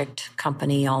 project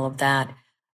company, all of that.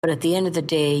 But at the end of the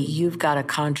day, you've got a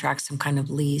contract, some kind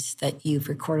of lease that you've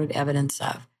recorded evidence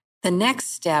of. The next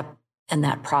step in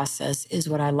that process is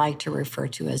what I like to refer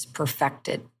to as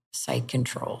perfected site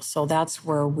control. So that's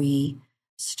where we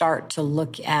start to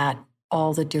look at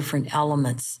all the different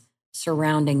elements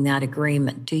surrounding that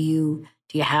agreement. Do you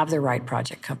have the right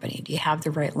project company? Do you have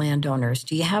the right landowners?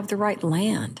 Do you have the right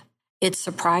land? It's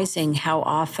surprising how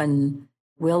often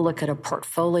we'll look at a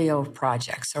portfolio of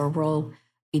projects, or we'll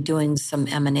be doing some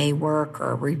M&A work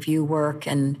or review work,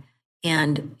 and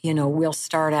we'll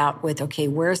start out with, okay,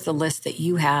 where's the list that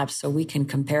you have, so we can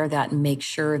compare that and make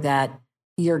sure that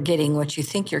you're getting what you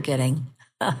think you're getting.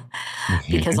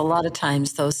 Because a lot of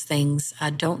times those things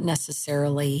don't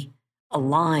necessarily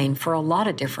align for a lot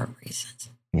of different reasons.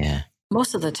 Yeah.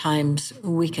 Most of the times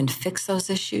we can fix those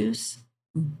issues,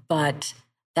 but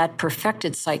that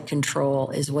perfected site control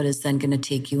is what is then going to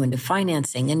take you into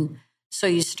financing. And so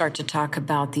you start to talk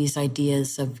about these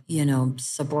ideas of,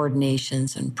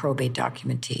 subordinations and probate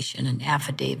documentation and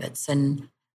affidavits. And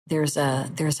there's a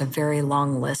very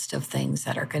long list of things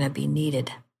that are going to be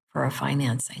needed for a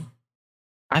financing.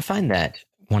 I find that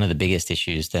one of the biggest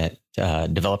issues that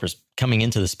developers coming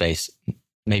into the space,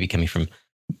 maybe coming from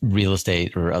real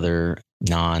estate or other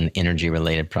non-energy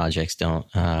related projects, don't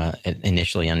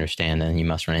initially understand, and you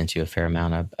must run into a fair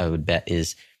amount, I would bet,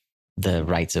 is the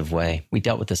rights of way. We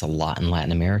dealt with this a lot in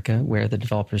Latin America, where the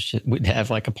developers would have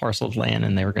like a parcel of land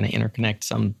and they were going to interconnect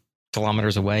some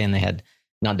kilometers away, and they had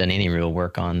not done any real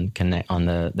work on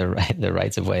the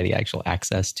rights of way, the actual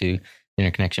access to the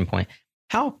interconnection point.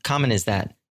 How common is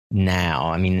that now?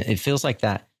 I mean, it feels like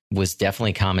that was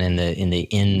definitely common in the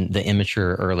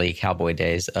immature early cowboy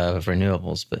days of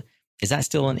renewables, but is that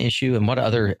still an issue? And what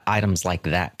other items like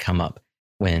that come up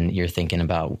when you're thinking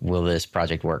about, will this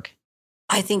project work?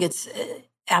 I think it's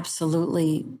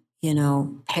absolutely,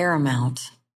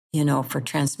 paramount, for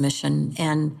transmission.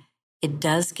 And it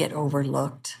does get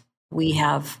overlooked. We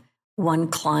have one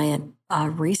client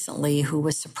recently who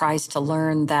was surprised to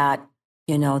learn that,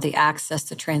 the access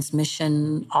to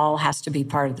transmission all has to be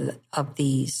part of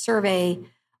the survey,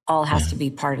 all has to be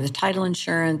part of the title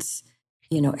insurance.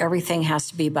 Everything has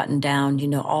to be buttoned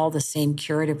down. All the same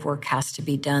curative work has to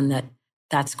be done.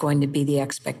 That's going to be the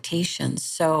expectation.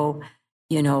 So,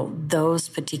 those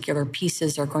particular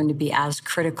pieces are going to be as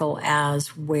critical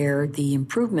as where the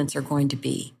improvements are going to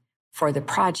be for the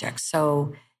project.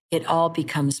 So it all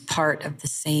becomes part of the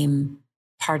same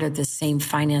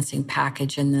financing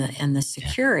package and the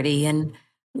security. And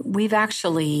we've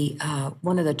actually,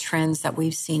 one of the trends that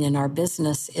we've seen in our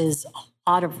business is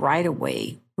a lot of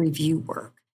right-of-way review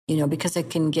work, because it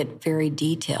can get very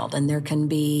detailed and there can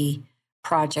be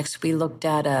projects. We looked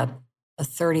at a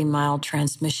 30-mile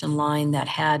transmission line that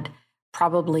had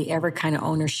probably every kind of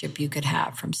ownership you could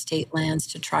have, from state lands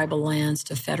to tribal lands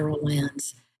to federal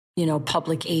lands,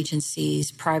 public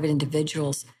agencies, private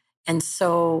individuals. And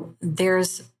so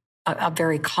there's a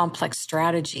very complex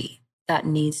strategy that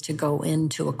needs to go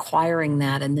into acquiring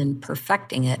that and then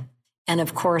perfecting it. And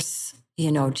of course,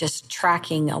 just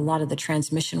tracking a lot of the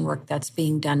transmission work that's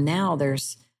being done now,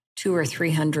 there's 200 or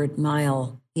 300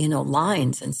 mile,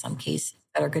 lines in some cases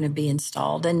that are going to be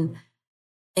installed. And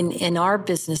in our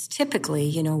business,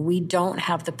 typically, we don't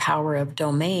have the power of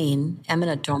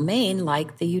eminent domain,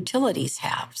 like the utilities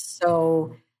have.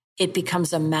 So it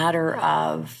becomes a matter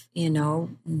of,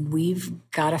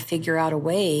 we've got to figure out a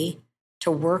way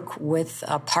to work with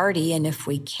a party. And if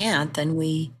we can't, then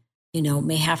we,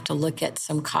 may have to look at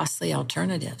some costly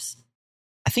alternatives.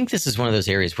 I think this is one of those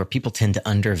areas where people tend to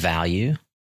undervalue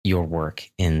your work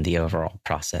in the overall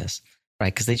process,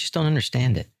 right? Because they just don't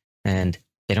understand it. And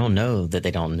they don't know that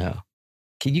they don't know.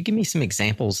 Can you give me some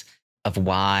examples of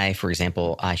why, for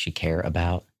example, I should care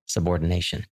about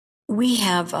subordination? We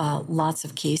have lots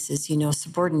of cases,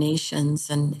 subordinations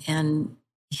and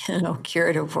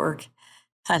curative work.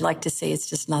 I'd like to say it's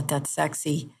just not that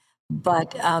sexy,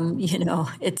 but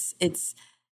it's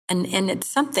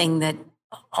something that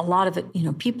a lot of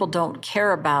it, people don't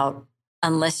care about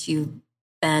unless you've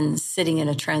been sitting in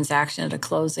a transaction at a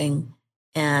closing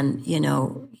and,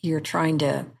 you're trying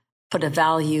to put a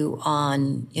value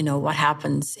on, what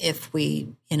happens if we,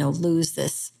 lose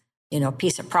this,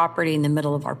 piece of property in the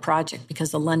middle of our project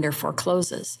because the lender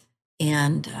forecloses.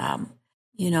 And,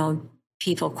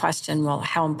 people question, well,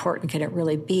 how important can it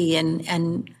really be?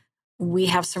 And we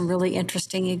have some really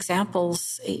interesting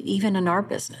examples, even in our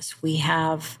business. We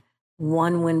have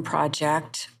one wind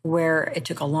project where it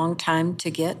took a long time to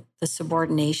get the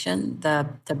subordination.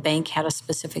 The bank had a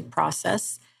specific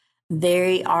process.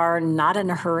 They are not in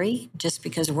a hurry just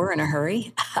because we're in a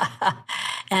hurry.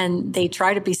 And they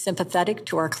try to be sympathetic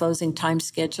to our closing time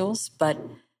schedules, but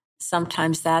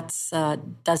sometimes that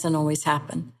doesn't always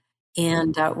happen.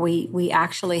 And we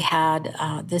actually had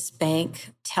this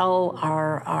bank tell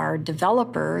our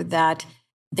developer that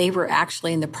they were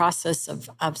actually in the process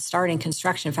of starting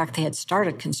construction. In fact, they had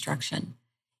started construction.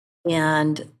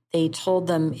 And they told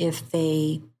them if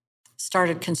they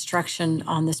started construction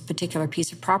on this particular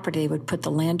piece of property, they would put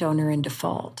the landowner in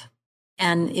default.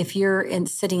 And if you're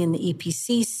sitting in the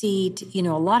EPC seat, a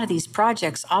lot of these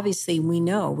projects, obviously, we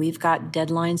know we've got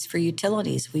deadlines for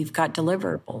utilities. We've got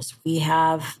deliverables. We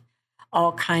have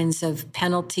all kinds of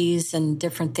penalties and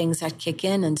different things that kick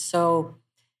in. And so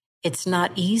it's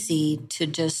not easy to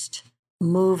just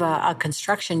move a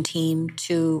construction team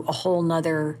to a whole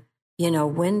nother,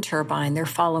 wind turbine. They're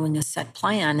following a set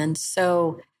plan. And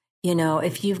so,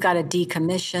 if you've got to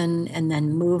decommission and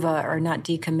then move not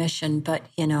decommission, but,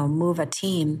 move a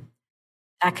team,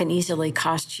 that can easily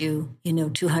cost you,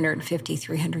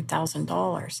 $250,000,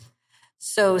 $300,000.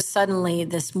 So suddenly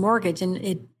this mortgage, and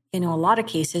it, a lot of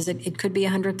cases, it could be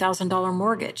 $100,000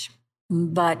 mortgage,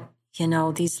 but,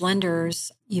 these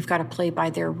lenders, you've got to play by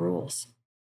their rules.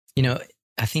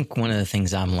 I think one of the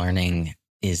things I'm learning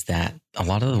is that a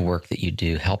lot of the work that you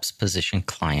do helps position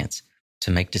clients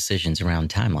to make decisions around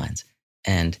timelines,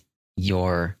 and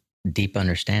your deep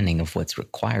understanding of what's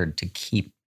required to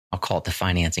keep, I'll call it the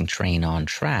financing train on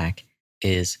track,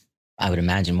 is, I would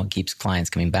imagine, what keeps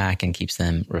clients coming back and keeps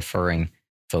them referring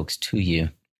folks to you.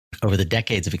 Over the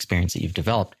decades of experience that you've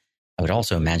developed, I would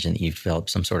also imagine that you've developed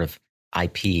some sort of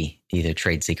IP, either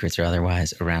trade secrets or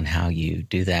otherwise, around how you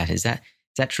do that. Is that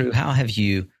true? How have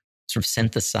you sort of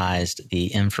synthesized the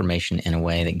information in a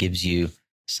way that gives you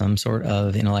some sort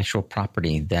of intellectual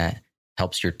property that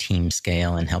helps your team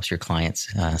scale and helps your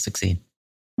clients succeed?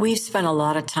 We've spent a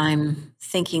lot of time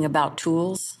thinking about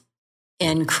tools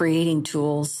and creating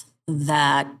tools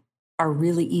that are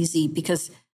really easy,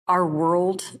 because our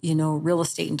world, real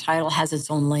estate and title has its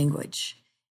own language.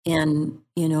 And,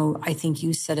 I think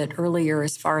you said it earlier,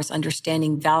 as far as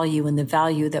understanding value and the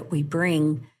value that we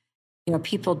bring,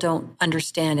 people don't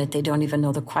understand it. They don't even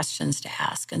know the questions to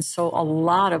ask. And so a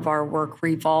lot of our work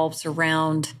revolves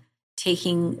around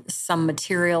taking some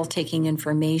material, taking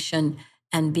information,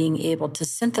 and being able to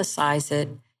synthesize it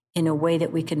in a way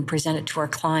that we can present it to our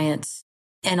clients.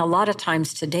 And a lot of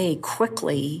times today,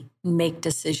 quickly make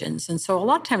decisions. And so a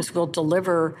lot of times we'll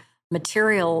deliver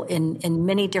material in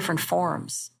many different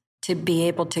forms to be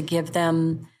able to give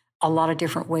them a lot of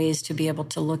different ways to be able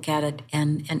to look at it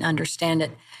and understand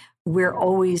it. We're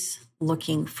always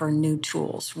looking for new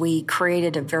tools. We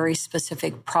created a very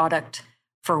specific product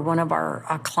for one of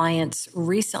our clients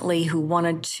recently who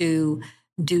wanted to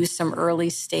do some early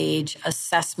stage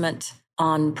assessment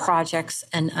on projects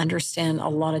and understand a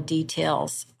lot of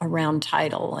details around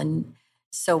title. And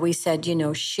so we said,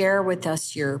 share with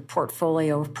us your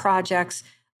portfolio of projects.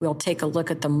 We'll take a look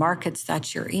at the markets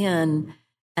that you're in.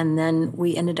 And then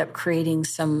we ended up creating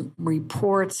some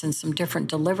reports and some different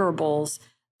deliverables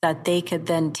that they could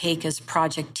then take as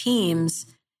project teams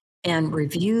and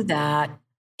review that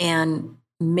and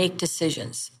make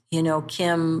decisions.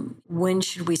 Kim, when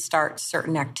should we start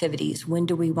certain activities? When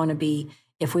do we want to be,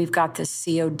 if we've got this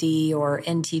COD or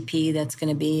NTP that's going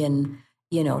to be in,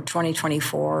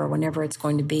 2024 or whenever it's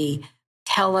going to be,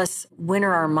 tell us, when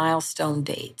are our milestone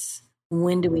dates?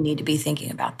 When do we need to be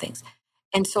thinking about things?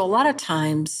 And so a lot of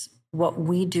times what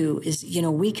we do is,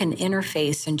 we can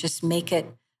interface and just make it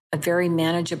a very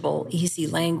manageable, easy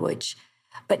language.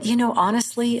 But,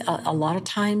 honestly, a lot of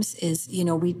times is,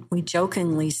 we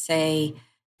jokingly say,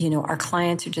 our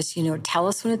clients are just, tell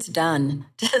us when it's done.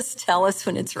 Just tell us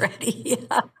when it's ready.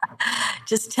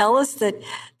 Just tell us that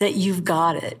you've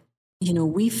got it.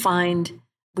 We find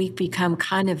we become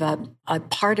kind of a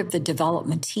part of the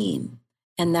development team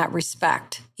in that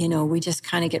respect. We just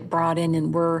kind of get brought in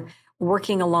and we're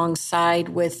working alongside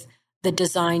with the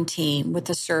design team, with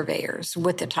the surveyors,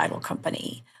 with the title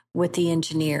company, with the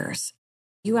engineers.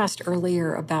 You asked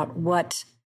earlier about what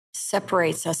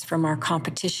separates us from our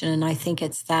competition. And I think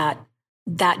it's that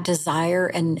desire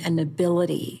and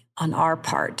ability on our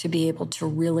part to be able to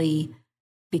really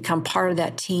become part of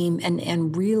that team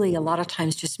and really a lot of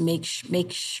times just make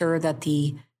sure that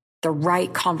the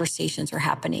right conversations are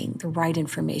happening, the right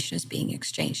information is being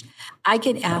exchanged. I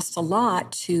get asked a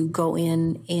lot to go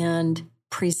in and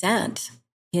present.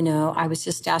 I was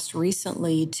just asked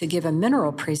recently to give a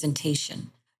mineral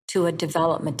presentation to a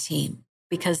development team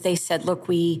because they said, look,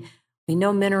 we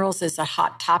know minerals is a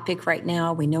hot topic right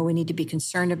now. We know we need to be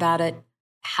concerned about it.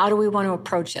 How do we want to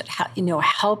approach it?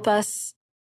 Help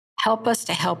us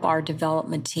to help our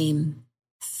development team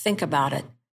think about it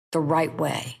the right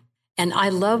way. And I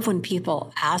love when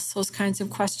people ask those kinds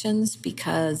of questions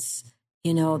because,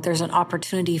 there's an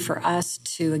opportunity for us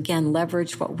to, again,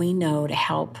 leverage what we know to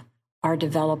help our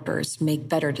developers make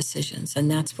better decisions. And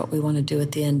that's what we want to do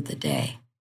at the end of the day.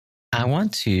 I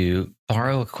want to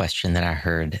borrow a question that I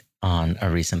heard on a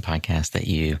recent podcast that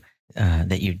you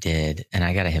did. And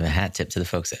I got to have a hat tip to the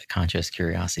folks at Conscious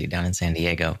Curiosity down in San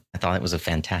Diego. I thought it was a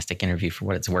fantastic interview for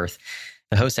what it's worth.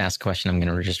 The host asked a question I'm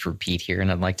going to just repeat here,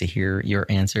 and I'd like to hear your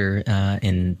answer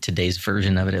in today's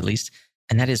version of it at least.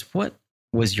 And that is, what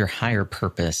was your higher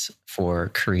purpose for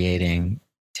creating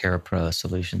TerraPro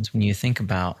Solutions? When you think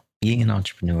about being an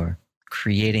entrepreneur,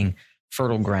 creating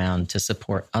fertile ground to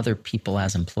support other people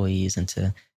as employees and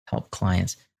to help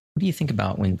clients, what do you think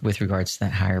about with regards to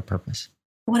that higher purpose?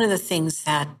 One of the things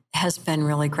that has been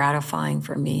really gratifying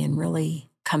for me and really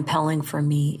compelling for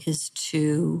me is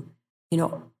to,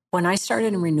 when I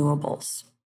started in renewables,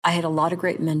 I had a lot of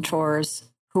great mentors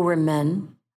who were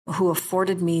men who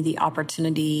afforded me the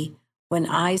opportunity. When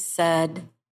I said,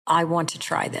 I want to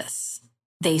try this,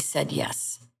 they said,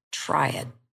 yes, try it,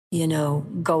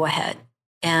 go ahead.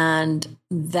 And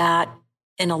that,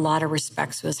 in a lot of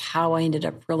respects, was how I ended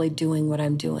up really doing what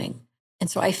I'm doing. And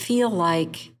so I feel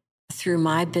like through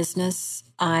my business,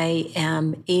 I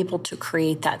am able to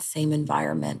create that same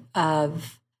environment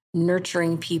of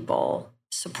nurturing people,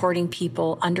 supporting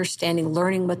people, understanding,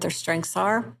 learning what their strengths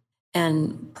are,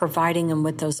 and providing them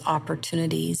with those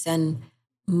opportunities. And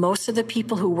most of the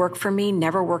people who work for me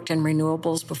never worked in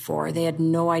renewables before. They had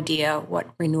no idea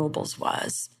what renewables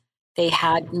was. They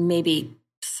had maybe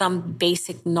some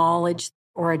basic knowledge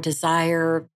or a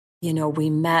desire. We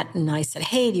met and I said,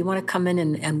 hey, do you want to come in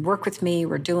and work with me?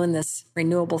 We're doing this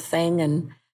renewable thing.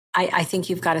 And I think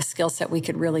you've got a skill set we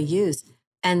could really use.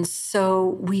 And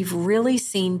so we've really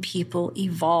seen people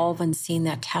evolve and seen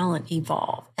that talent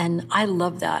evolve. And I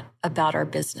love that about our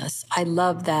business. I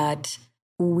love that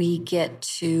we get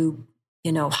to,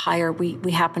 hire.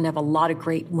 We happen to have a lot of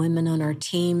great women on our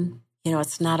team.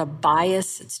 It's not a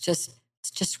bias. It's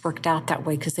just worked out that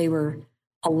way because they were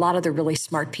a lot of the really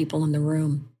smart people in the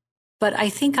room. But I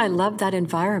think I love that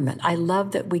environment. I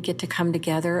love that we get to come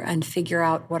together and figure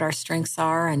out what our strengths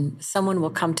are. And someone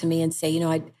will come to me and say,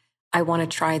 I want to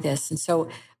try this. And so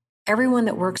everyone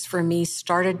that works for me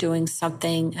started doing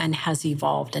something and has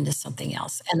evolved into something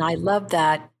else. And I love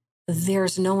that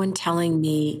there's no one telling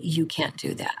me you can't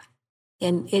do that.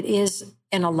 And it is,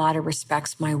 in a lot of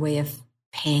respects, my way of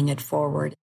paying it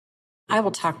forward. I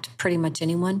will talk to pretty much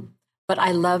anyone, but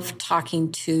I love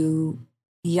talking to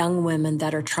young women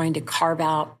that are trying to carve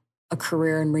out a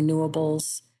career in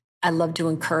renewables. I love to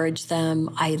encourage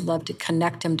them. I love to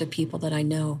connect them to people that I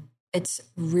know. It's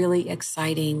really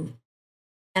exciting.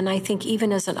 And I think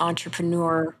even as an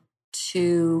entrepreneur,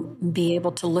 to be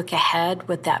able to look ahead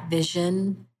with that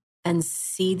vision and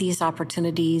see these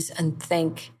opportunities and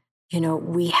think,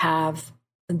 we have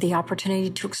the opportunity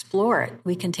to explore it.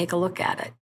 We can take a look at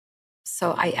it.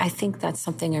 So I think that's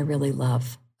something I really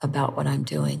love about what I'm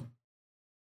doing.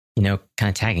 Kind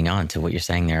of tagging on to what you're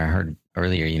saying there, I heard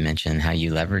earlier you mentioned how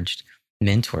you leveraged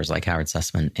mentors like Howard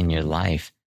Sussman in your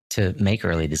life to make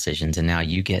early decisions. And now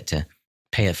you get to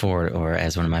pay it forward, or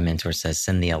as one of my mentors says,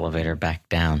 send the elevator back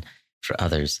down for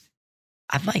others.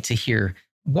 I'd like to hear,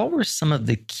 what were some of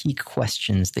the key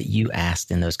questions that you asked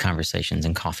in those conversations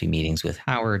and coffee meetings with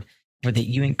Howard, or that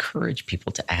you encourage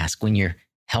people to ask when you're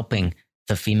helping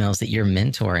the females that you're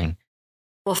mentoring?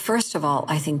 Well, first of all,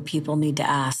 I think people need to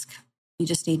ask. You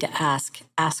just need to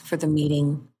ask for the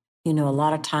meeting. A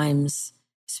lot of times,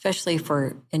 especially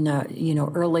for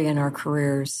early in our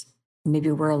careers,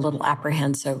 maybe we're a little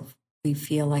apprehensive. We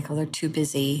feel like, they're too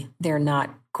busy. They're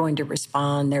not going to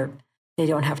respond. They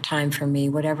don't have time for me,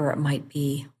 whatever it might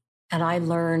be. And I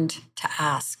learned to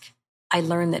ask. I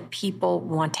learned that people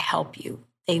want to help you.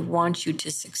 They want you to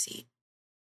succeed.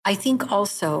 I think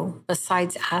also,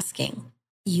 besides asking,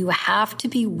 you have to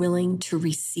be willing to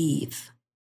receive.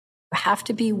 You have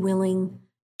to be willing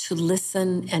to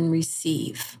listen and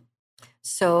receive.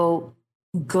 So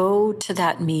go to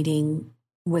that meeting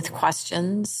with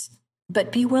questions,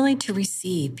 but be willing to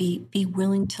receive, be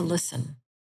willing to listen.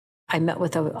 I met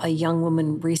with a young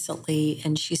woman recently,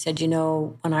 and she said,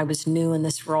 when I was new in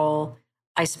this role,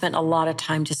 I spent a lot of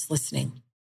time just listening,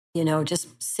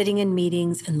 just sitting in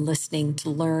meetings and listening to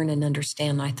learn and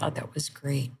understand. I thought that was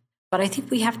great. But I think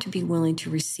we have to be willing to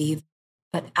receive,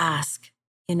 but ask,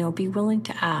 be willing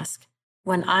to ask.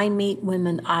 When I meet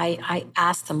women, I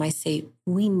ask them, I say,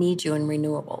 we need you in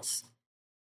renewables.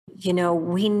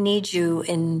 We need you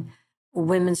in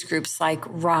women's groups like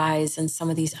Rise and some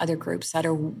of these other groups that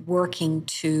are working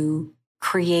to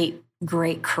create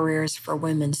great careers for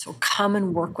women. So come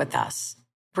and work with us.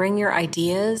 Bring your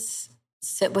ideas,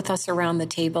 sit with us around the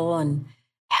table and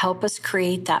help us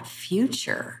create that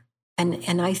future.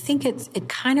 And I think it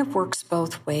kind of works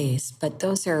both ways, but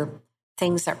those are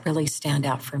things that really stand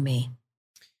out for me.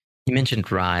 You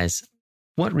mentioned Rise.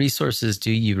 What resources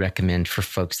do you recommend for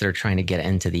folks that are trying to get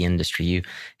into the industry? You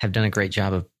have done a great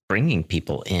job of bringing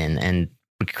people in and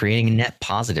creating a net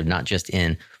positive, not just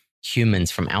in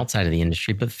humans from outside of the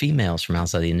industry, but females from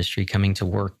outside the industry coming to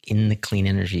work in the clean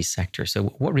energy sector. So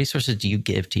what resources do you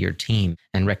give to your team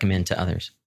and recommend to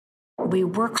others? We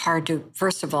work hard to,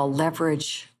 first of all,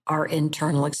 leverage our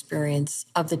internal experience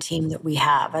of the team that we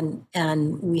have.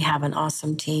 And we have an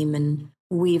awesome team, and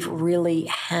we've really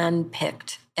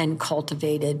handpicked and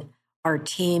cultivated our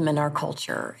team and our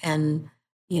culture. And,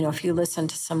 if you listen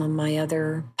to some of my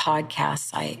other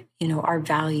podcasts, our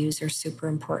values are super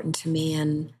important to me.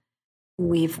 And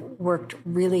we've worked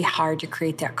really hard to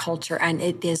create that culture. And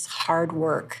it is hard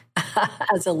work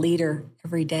as a leader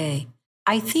every day.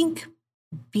 I think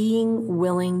being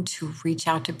willing to reach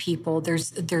out to people,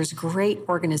 there's great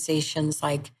organizations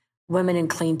like Women in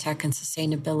Clean Tech and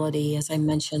Sustainability. As I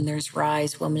mentioned, there's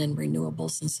Rise, Women in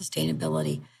Renewables and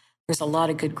Sustainability. There's a lot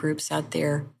of good groups out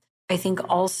there. I think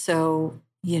also,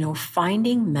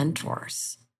 finding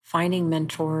mentors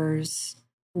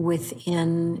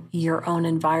within your own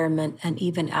environment and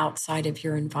even outside of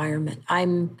your environment.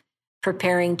 I'm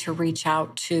preparing to reach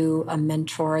out to a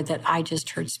mentor that I just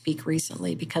heard speak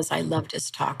recently because I loved his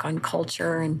talk on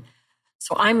culture. And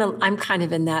so I'm kind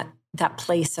of in that that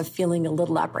place of feeling a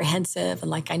little apprehensive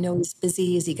and like, I know he's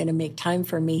busy. Is he going to make time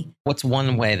for me? What's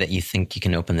one way that you think you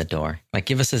can open the door? Like,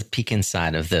 give us a peek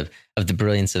inside of the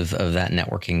brilliance of that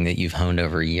networking that you've honed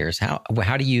over years.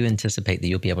 How do you anticipate that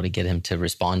you'll be able to get him to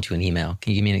respond to an email?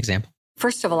 Can you give me an example?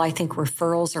 First of all, I think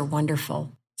referrals are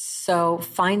wonderful. So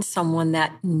find someone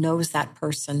that knows that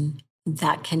person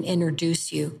that can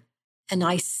introduce you. And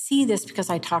I see this because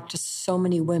I talk to so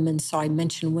many women. So I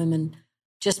mention women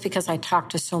just because I talk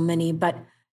to so many.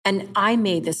 And I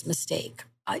made this mistake.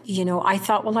 I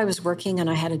thought while I was working and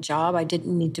I had a job, I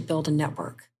didn't need to build a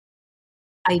network.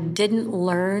 I didn't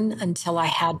learn until I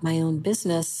had my own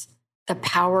business the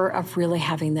power of really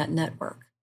having that network.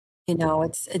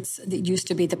 It used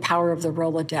to be the power of the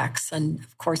Rolodex. And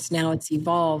of course, now it's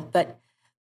evolved. But,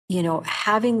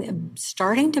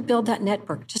 starting to build that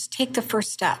network, just take the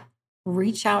first step.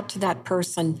 Reach out to that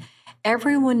person.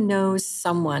 Everyone knows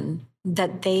someone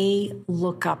that they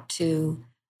look up to,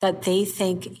 that they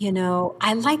think,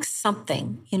 I like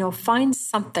something, find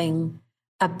something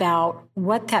about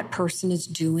what that person is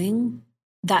doing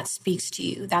that speaks to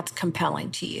you, that's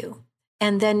compelling to you.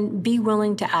 And then be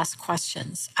willing to ask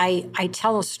questions. I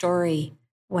tell a story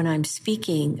when I'm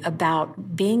speaking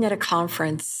about being at a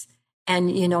conference. And,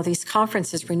 these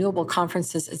conferences, renewable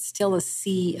conferences, it's still a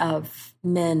sea of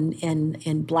men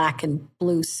in black and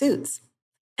blue suits.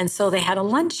 And so they had a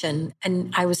luncheon,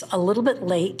 and I was a little bit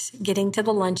late getting to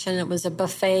the luncheon. It was a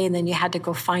buffet, and then you had to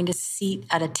go find a seat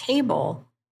at a table.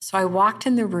 So I walked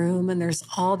in the room, and there's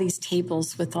all these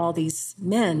tables with all these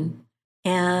men.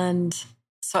 And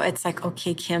so it's like,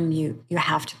 okay, Kim, you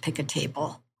have to pick a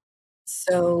table.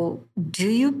 So do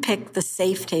you pick the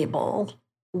safe table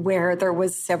where there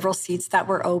was several seats that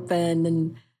were open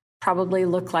and probably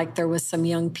looked like there was some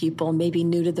young people, maybe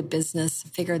new to the business,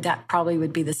 figured that probably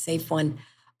would be the safe one?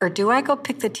 Or do I go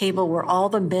pick the table where all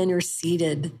the men are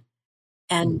seated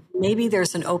and maybe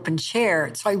there's an open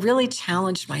chair? So I really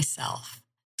challenged myself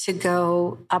to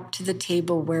go up to the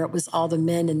table where it was all the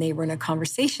men and they were in a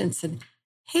conversation and said,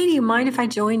 hey, do you mind if I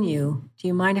join you? Do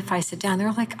you mind if I sit down?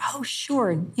 They're like, oh,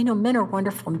 sure. Men are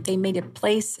wonderful. They made a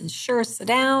place and sure, sit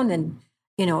down and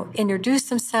introduce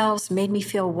themselves, made me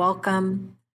feel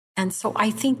welcome. And so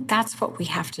I think that's what we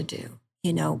have to do.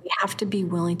 We have to be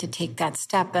willing to take that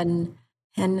step and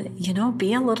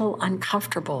be a little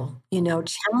uncomfortable,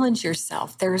 challenge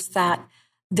yourself. There's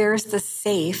the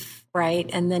safe, right?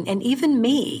 And even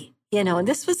me, and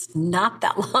this was not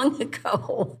that long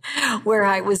ago where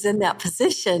I was in that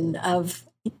position of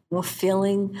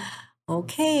feeling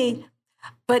okay.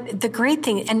 But the great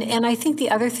thing, and I think the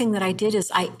other thing that I did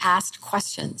is I asked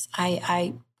questions.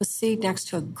 I was sitting next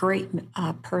to a great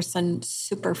person,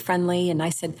 super friendly, and I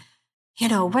said,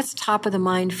 what's top of the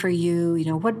mind for you?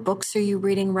 What books are you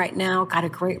reading right now? Got a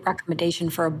great recommendation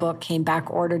for a book, came back,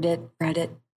 ordered it, read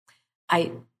it.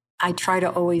 I try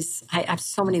to always, I have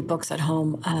so many books at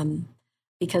home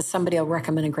because somebody will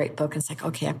recommend a great book and it's like,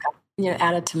 okay, I've got,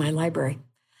 add it to my library.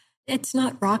 It's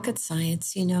not rocket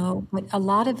science, but a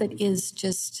lot of it is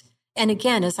just, and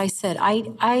again, as I said,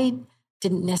 I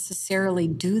didn't necessarily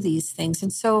do these things.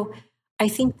 And so I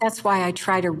think that's why I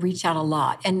try to reach out a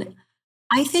lot. And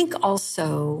I think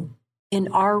also in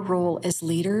our role as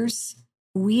leaders,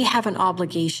 we have an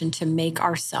obligation to make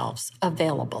ourselves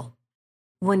available.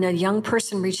 When a young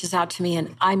person reaches out to me,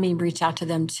 and I may reach out to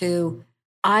them too,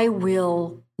 I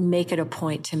will make it a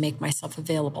point to make myself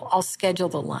available. I'll schedule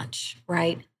the lunch,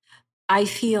 right? I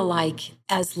feel like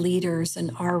as leaders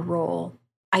in our role,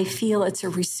 I feel it's a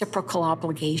reciprocal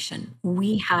obligation.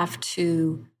 We have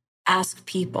to ask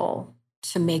people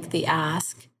to make the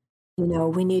ask.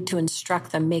 We need to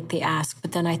instruct them, make the ask,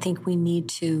 but then I think we need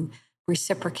to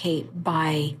reciprocate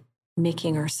by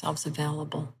making ourselves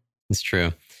available. It's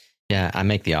true. Yeah, I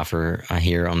make the offer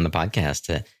here on the podcast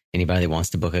to anybody that wants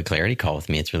to book a clarity call with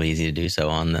me. It's really easy to do so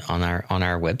on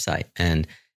our website. And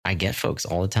I get folks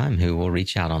all the time who will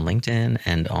reach out on LinkedIn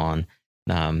and on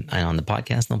the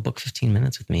podcast, and they'll book 15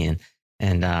 minutes with me.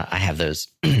 And I have those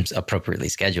appropriately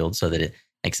scheduled so that it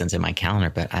makes sense in my calendar.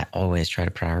 But I always try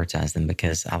to prioritize them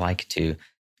because I like to,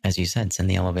 as you said, send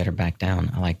the elevator back down.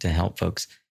 I like to help folks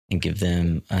and give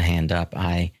them a hand up.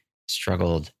 I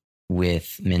struggled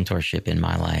with mentorship in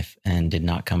my life and did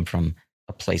not come from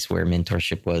a place where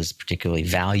mentorship was particularly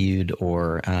valued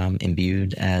or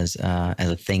imbued as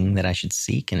a thing that I should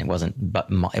seek, and it wasn't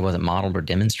modeled or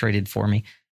demonstrated for me.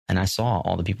 And I saw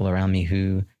all the people around me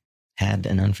who had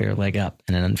an unfair leg up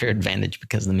and an unfair advantage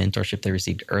because of the mentorship they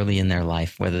received early in their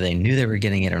life. Whether they knew they were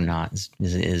getting it or not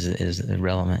is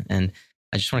irrelevant. And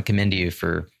I just want to commend you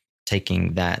for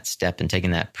taking that step and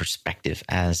taking that perspective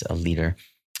as a leader.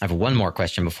 I have one more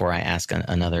question before I ask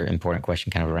another important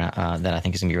question kind of around that I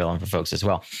think is going to be relevant for folks as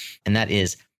well. And that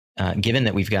is, given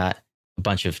that we've got a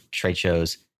bunch of trade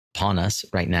shows upon us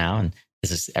right now, and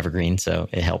this is evergreen, so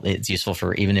it's useful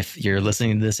for even if you're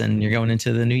listening to this and you're going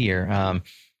into the new year.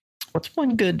 What's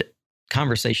one good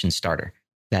conversation starter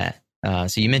that,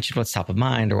 so you mentioned what's top of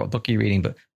mind or what book are you reading,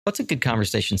 but what's a good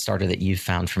conversation starter that you've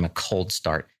found from a cold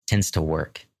start tends to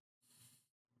work?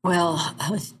 Well,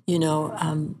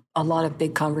 a lot of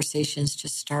big conversations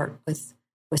just start with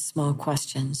small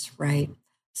questions, right?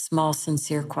 Small,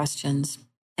 sincere questions.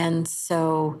 And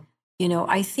so,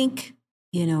 I think,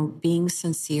 being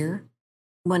sincere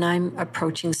when I'm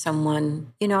approaching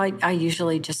someone, I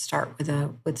usually just start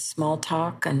with small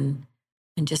talk and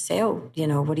just say, oh,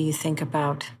 what do you think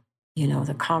about,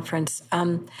 the conference?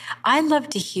 I love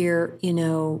to hear,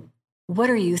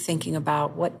 what are you thinking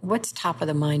about? What's top of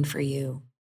the mind for you?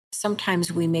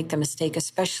 Sometimes we make the mistake,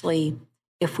 especially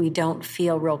if we don't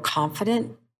feel real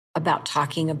confident about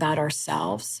talking about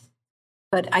ourselves.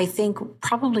 But I think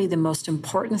probably the most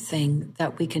important thing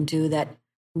that we can do that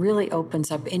really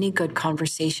opens up any good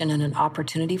conversation and an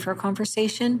opportunity for a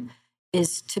conversation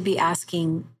is to be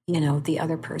asking, the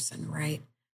other person, right?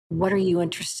 What are you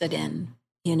interested in?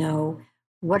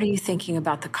 What are you thinking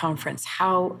about the conference?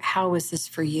 How is this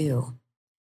for you?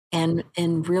 And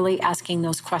really asking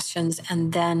those questions.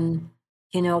 And then,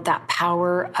 that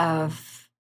power of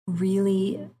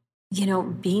really,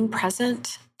 being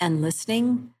present and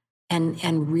listening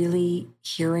and really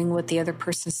hearing what the other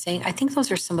person's saying. I think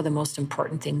those are some of the most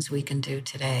important things we can do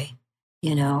today,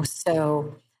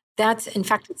 So that's, in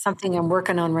fact, it's something I'm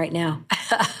working on right now,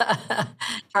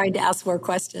 trying to ask more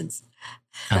questions.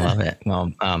 I love it.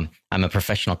 Well, I'm a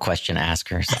professional question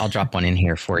asker, so I'll drop one in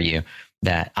here for you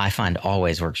that I find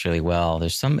always works really well.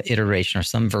 There's some iteration or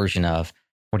some version of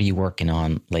what are you working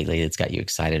on lately that's got you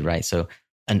excited, right? So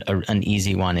an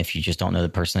easy one, if you just don't know the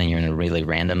person and you're in a really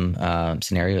random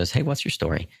scenario, is, hey, what's your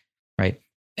story, right?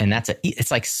 And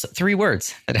it's like 3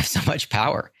 words that have so much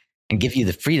power and give you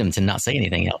the freedom to not say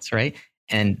anything else, right?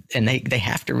 And they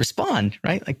have to respond,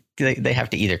 right? Like they have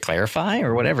to either clarify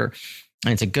or whatever.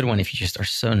 And it's a good one if you just are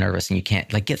so nervous and you can't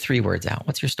get 3 words out.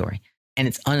 What's your story? And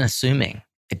it's unassuming.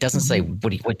 It doesn't say,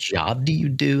 what job do you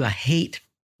do? I hate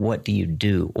what do you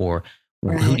do or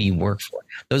who do you work for?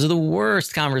 Those are the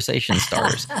worst conversation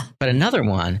starters. But another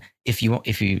one, if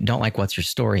you don't like what's your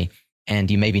story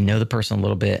and you maybe know the person a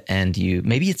little bit and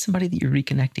maybe it's somebody that you're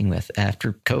reconnecting with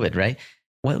after COVID, right?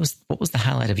 What was the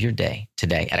highlight of your day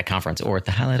today at a conference or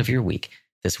the highlight of your week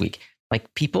this week?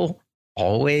 Like people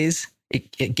always,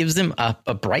 it gives them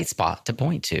a bright spot to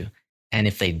point to. And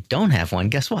if they don't have one,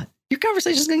 guess what? Your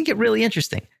conversation is going to get really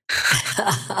interesting.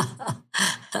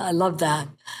 I love that.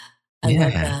 I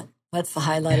love that. That's the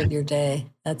highlight of your day.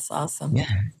 That's awesome. Yeah.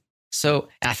 So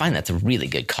I find that's a really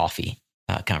good coffee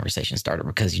conversation starter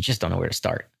because you just don't know where to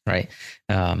start, right?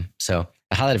 So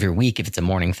the highlight of your week, if it's a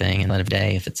morning thing, and highlight of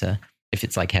day, if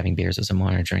it's like having beers with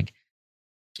someone or a drink.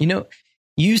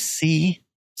 You see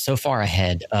so far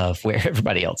ahead of where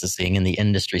everybody else is seeing in the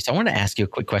industry. So I want to ask you a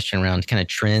quick question around kind of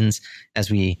trends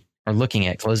as we are looking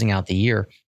at closing out the year.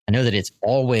 I know that it's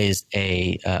always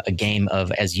a game of,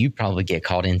 as you probably get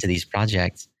called into these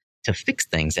projects to fix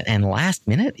things. And last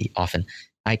minute, often,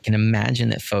 I can imagine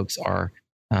that folks are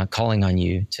calling on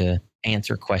you to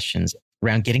answer questions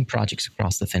around getting projects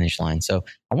across the finish line. So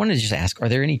I wanted to just ask, are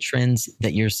there any trends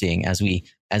that you're seeing as we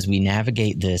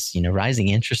navigate this, rising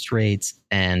interest rates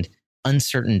and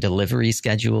uncertain delivery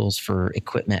schedules for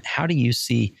equipment? How do you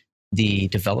see the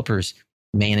developers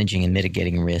managing and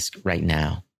mitigating risk right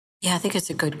now? Yeah, I think it's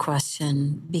a good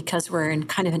question because we're in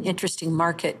kind of an interesting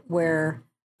market where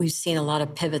we've seen a lot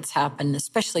of pivots happen,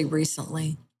 especially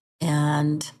recently.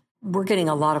 And we're getting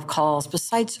a lot of calls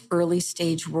besides early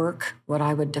stage work, what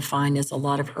I would define as a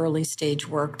lot of early stage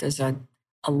work. There's a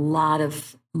lot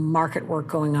of market work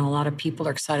going on. A lot of people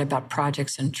are excited about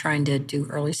projects and trying to do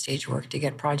early stage work to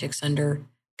get projects under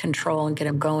control and get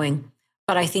them going.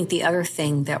 But I think the other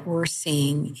thing that we're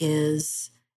seeing is,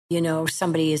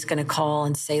 somebody is going to call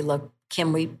and say, look,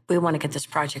 Kim, we want to get this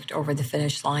project over the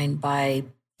finish line by,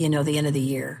 the end of the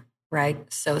year,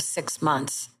 right? So 6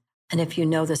 months. And if you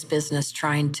know this business,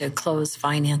 trying to close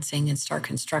financing and start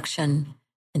construction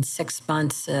in 6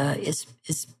 months is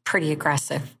pretty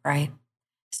aggressive, right?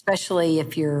 Especially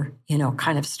if you're,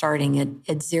 kind of starting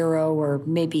at 0 or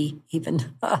maybe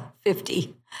even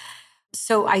 50.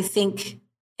 So I think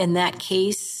in that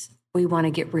case, we want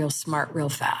to get real smart real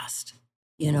fast.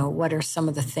 What are some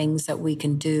of the things that we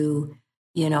can do,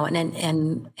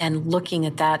 and looking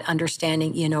at that,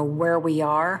 understanding, where we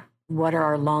are, what are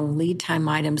our long lead time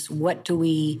items, what do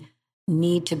we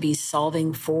need to be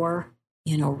solving for,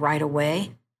 right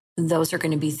away, those are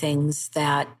going to be things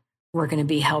that we're going to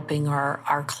be helping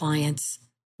our clients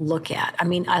look at. I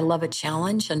mean, I love a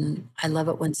challenge, and I love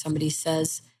it when somebody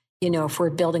says, if we're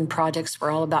building projects,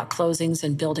 we're all about closings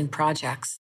and building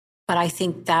projects. But I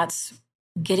think that's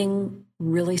getting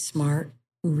really smart,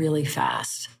 really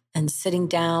fast, and sitting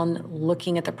down,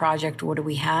 looking at the project. What do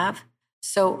we have?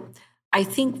 So I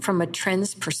think from a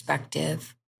trends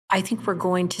perspective, I think we're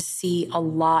going to see a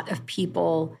lot of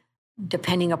people,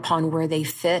 depending upon where they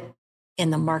fit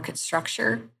in the market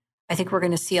structure. I think we're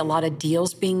going to see a lot of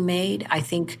deals being made. I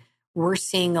think we're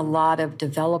seeing a lot of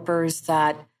developers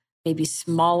that maybe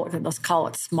let's call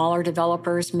it smaller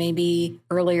developers, maybe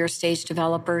earlier stage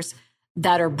developers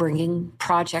that are bringing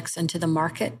projects into the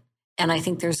market. And I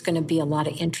think there's going to be a lot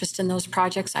of interest in those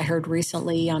projects. I heard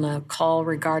recently on a call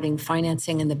regarding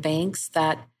financing in the banks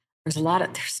that there's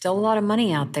still a lot of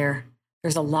money out there.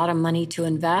 There's a lot of money to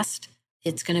invest.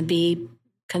 It's going to be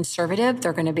conservative.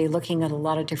 They're going to be looking at a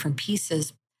lot of different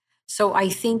pieces. So I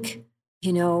think,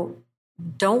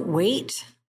 don't wait.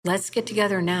 Let's get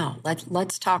together now.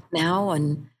 Let's talk now,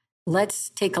 and let's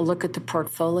take a look at the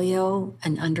portfolio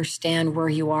and understand where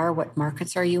you are, what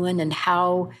markets are you in, and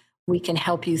how we can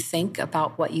help you think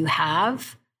about what you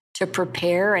have to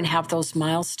prepare and have those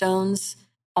milestones.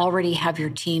 Already have your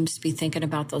teams be thinking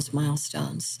about those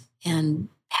milestones and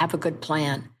have a good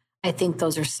plan. I think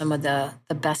those are some of the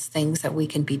best things that we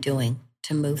can be doing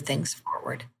to move things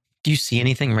forward. Do you see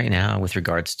anything right now with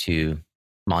regards to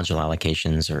module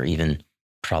allocations or even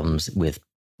problems with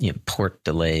port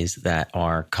delays that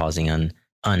are causing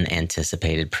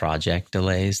unanticipated project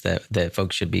delays that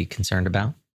folks should be concerned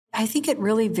about? I think it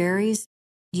really varies.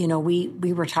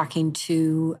 We were talking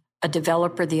to a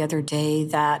developer the other day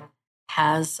that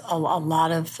has a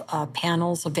lot of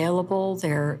panels available.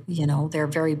 They're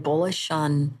very bullish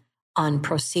on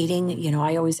proceeding.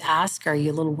 I always ask, are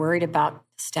you a little worried about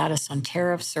status on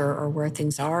tariffs or where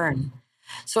things are? And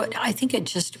so I think it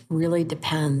just really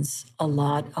depends a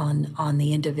lot on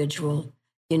the individual.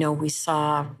 We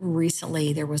saw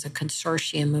recently there was a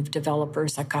consortium of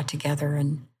developers that got together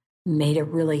and made a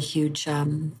really huge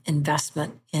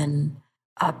investment in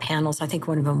panels. I think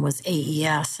one of them was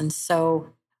AES. And so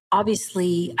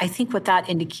obviously, I think what that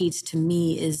indicates to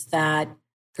me is that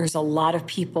there's a lot of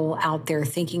people out there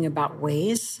thinking about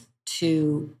ways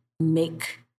to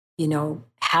make,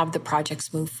 have the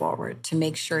projects move forward, to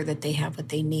make sure that they have what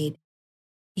they need.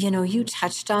 You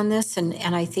touched on this, and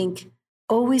I think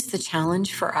always the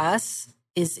challenge for us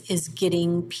is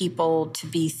getting people to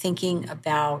be thinking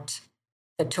about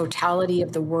the totality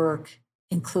of the work,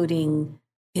 including,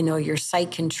 your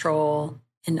site control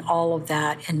and all of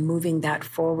that, and moving that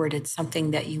forward. It's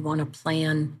something that you want to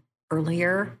plan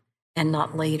earlier and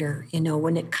not later.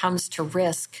 When it comes to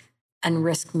risk and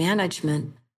risk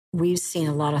management, we've seen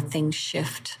a lot of things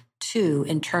shift too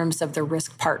in terms of the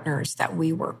risk partners that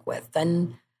we work with.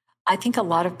 And I think a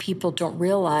lot of people don't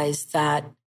realize that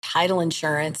title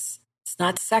insurance, it's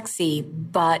not sexy,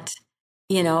 but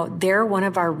they're one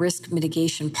of our risk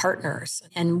mitigation partners,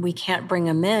 and we can't bring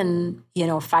them in,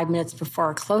 5 minutes before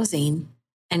our closing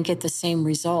and get the same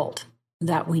result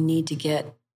that we need to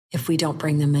get if we don't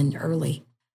bring them in early.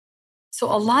 So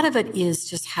a lot of it is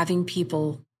just having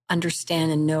people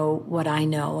understand and know what I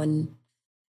know, and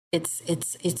it's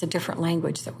a different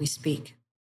language that we speak.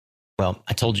 Well,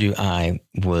 I told you I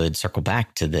would circle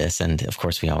back to this, and of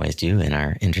course we always do in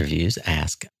our interviews,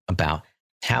 ask about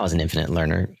how, as an infinite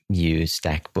learner, you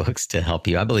stack books to help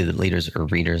you. I believe that leaders are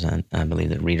readers, and I believe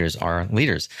that readers are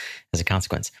leaders as a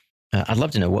consequence. I'd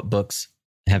love to know what books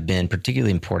have been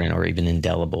particularly important or even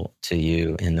indelible to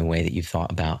you in the way that you've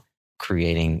thought about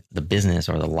creating the business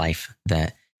or the life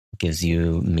that gives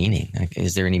you meaning.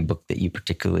 Is there any book that you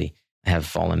particularly have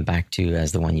fallen back to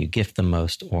as the one you gift the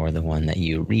most, or the one that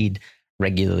you read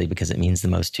regularly because it means the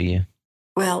most to you?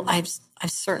 Well, I've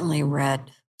certainly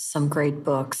read some great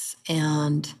books,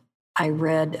 and I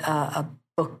read a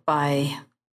book by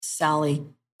Sally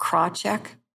Krawcheck,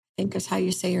 I think is how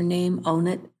you say her name, Own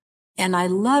It. And I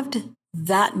loved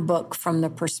that book from the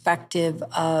perspective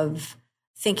of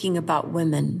thinking about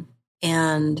women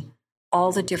and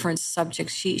all the different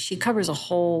subjects. She covers a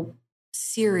whole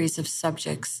series of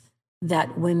subjects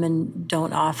that women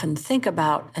don't often think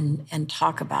about and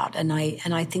talk about. And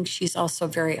I think she's also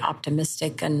very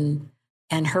optimistic, and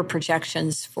her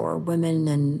projections for women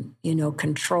and,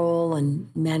 control and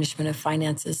management of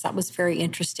finances, that was very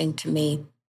interesting to me.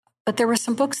 But there were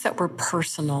some books that were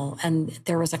personal, and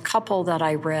there was a couple that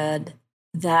I read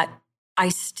that I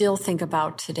still think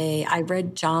about today. I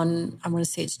read I want to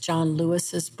say it's John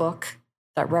Lewis's book,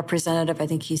 that representative. I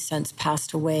think he's since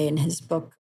passed away, in his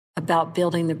book about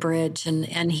building the bridge.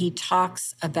 And he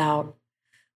talks about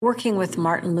working with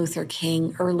Martin Luther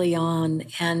King early on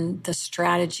and the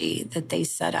strategy that they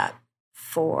set up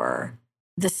for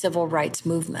the civil rights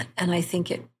movement. And I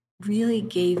think it really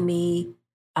gave me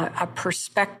a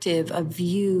perspective, a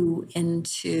view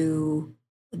into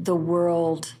the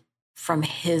world from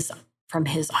his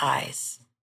eyes,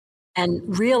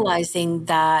 and realizing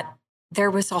that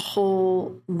there was a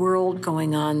whole world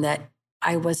going on that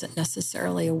I wasn't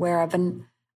necessarily aware of. And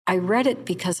I read it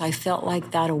because I felt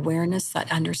like that awareness,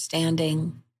 that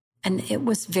understanding, and it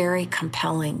was very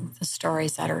compelling, the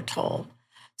stories that are told.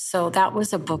 So that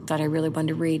was a book that I really wanted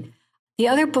to read. The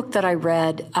other book that I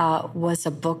read was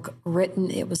a book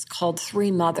written, it was called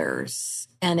Three Mothers,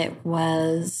 and it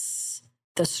was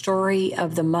the story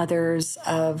of the mothers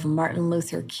of Martin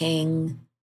Luther King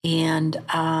and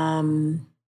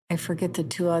I forget the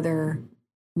two other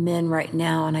men right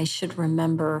now, and I should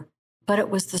remember, but it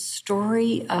was the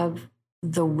story of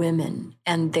the women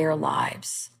and their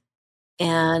lives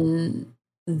and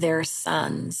their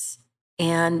sons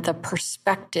and the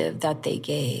perspective that they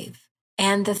gave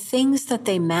and the things that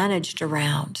they managed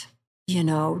around,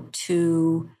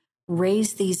 to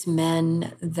raise these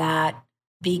men that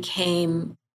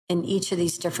became, in each of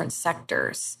these different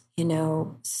sectors,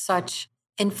 such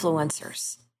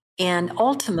influencers. And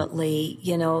ultimately,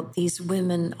 these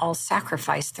women all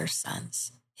sacrificed their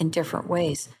sons in different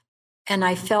ways. And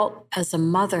I felt, as a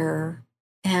mother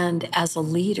and as a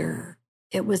leader,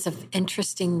 it was an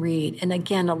interesting read. And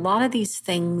again, a lot of these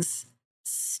things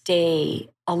stay.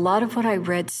 A lot of what I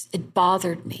read, it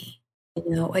bothered me.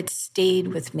 It stayed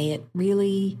with me. It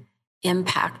really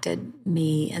impacted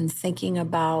me in thinking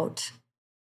about,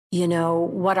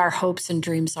 what our hopes and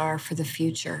dreams are for the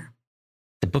future.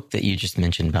 The book that you just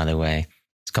mentioned, by the way,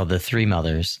 it's called The Three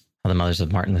Mothers, How the Mothers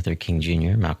of Martin Luther King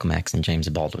Jr., Malcolm X, and James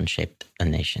Baldwin Shaped a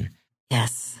Nation.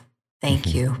 Yes.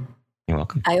 Thank you. You're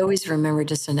welcome. I always remember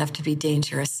just enough to be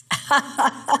dangerous.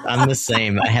 I'm the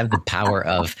same. I have the power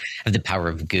of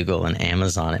Google and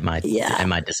Amazon at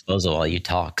my disposal while you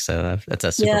talk. So that's a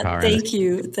superpower. Thank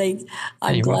you.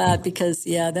 I'm glad welcome. Because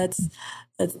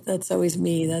that's always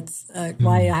me. That's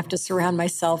why I have to surround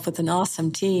myself with an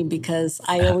awesome team, because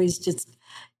I always just,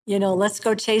 let's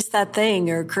go chase that thing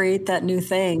or create that new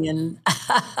thing. And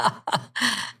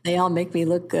they all make me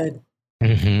look good.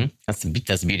 Mm-hmm. That's the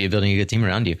beauty of building a good team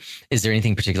around you. Is there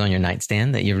anything particular on your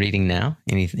nightstand that you're reading now?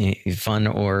 Any fun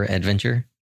or adventure?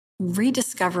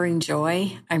 Rediscovering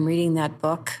Joy. I'm reading that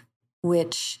book,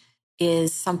 which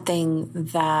is something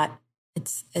that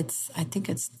I think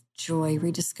it's Joy,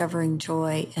 Rediscovering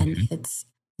Joy. And it's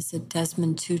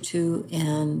Desmond Tutu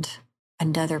and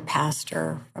another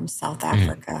pastor from South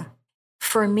Africa.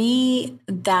 For me,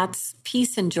 that's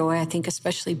peace and joy. I think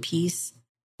especially peace.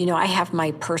 I have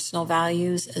my personal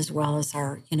values as well as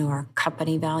our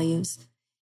company values,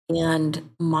 and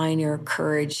mine are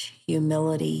courage,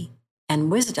 humility,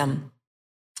 and wisdom.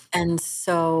 And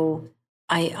so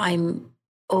I'm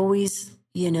always,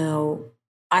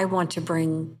 I want to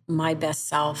bring my best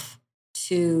self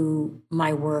to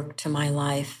my work, to my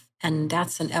life. And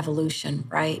that's an evolution,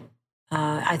 right?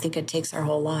 I think it takes our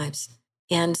whole lives.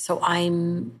 And so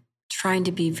I'm trying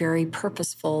to be very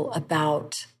purposeful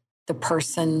about the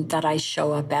person that I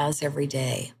show up as every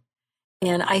day.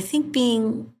 And I think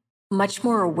being much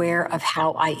more aware of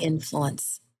how I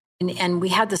influence. And we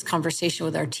had this conversation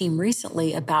with our team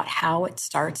recently about how it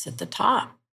starts at the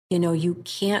top. You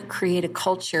can't create a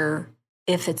culture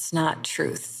if it's not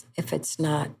truth, if it's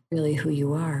not really who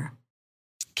you are.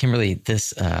 Kimberly,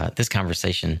 this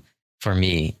conversation for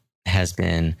me has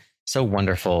been so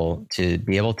wonderful to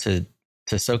be able to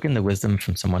soak in the wisdom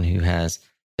from someone who has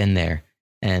been there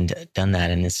and done that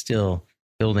and is still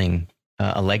building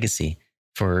a legacy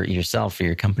for yourself, for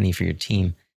your company, for your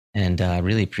team. And I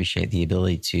really appreciate the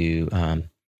ability to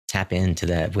tap into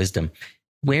that wisdom.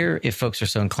 Where, if folks are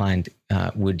so inclined,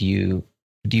 where do you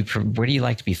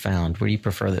like to be found? Where do you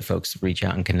prefer that folks reach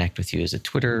out and connect with you? Is it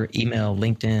Twitter, email,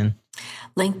 LinkedIn?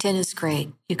 LinkedIn is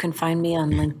great. You can find me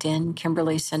on LinkedIn,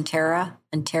 Kimberly Centera,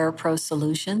 and TerraPro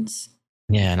Solutions.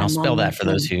 Yeah, and I'll spell that for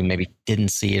those who maybe didn't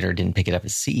see it or didn't pick it up.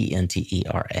 It's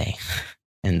CENTERA,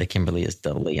 and the Kimberly is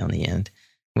double E on the end.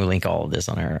 We'll link all of this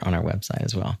on our website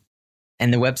as well.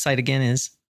 And the website again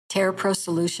is?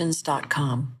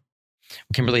 TerraProSolutions.com.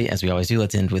 Kimberly, as we always do,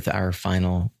 let's end with our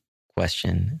final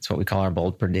question. It's what we call our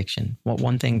bold prediction. What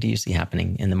one thing do you see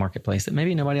happening in the marketplace that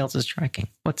maybe nobody else is tracking?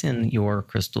 What's in your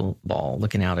crystal ball,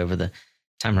 looking out over the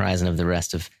time horizon of the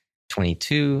rest of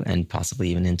 22 and possibly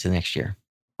even into next year?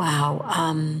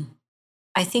 Wow.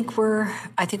 I think we're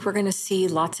going to see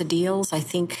lots of deals. I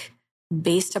think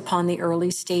based upon the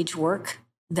early stage work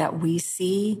that we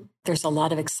see, there's a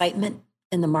lot of excitement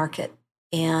in the market,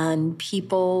 and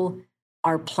people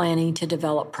are planning to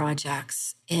develop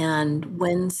projects. And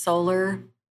wind, solar,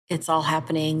 it's all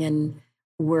happening, and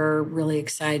we're really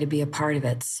excited to be a part of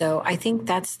it. So I think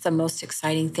that's the most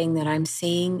exciting thing that I'm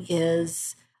seeing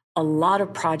is a lot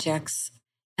of projects.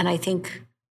 And I think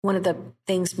one of the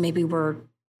things maybe we're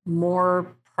more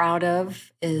proud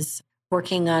of is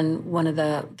working on one of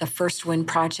the first wind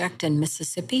project in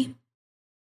Mississippi.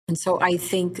 And so I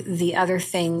think the other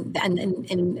thing,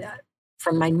 and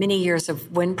from my many years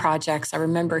of wind projects, I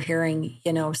remember hearing,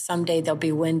 someday there'll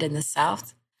be wind in the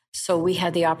South. So we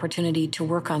had the opportunity to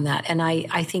work on that. And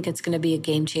I think it's going to be a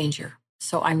game changer.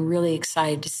 So I'm really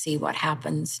excited to see what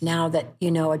happens now that,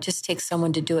 it just takes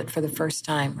someone to do it for the first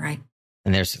time, right?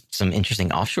 And there's some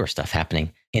interesting offshore stuff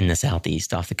happening in the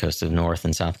Southeast off the coast of North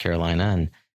and South Carolina.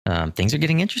 And things are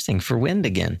getting interesting for wind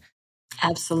again.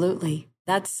 Absolutely.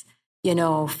 That's,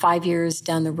 5 years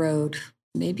down the road,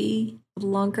 maybe a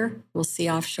little longer. We'll see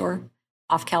offshore,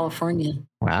 off California.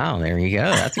 Wow, there you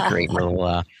go. That's a great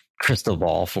little crystal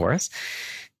ball for us.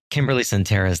 Kimberly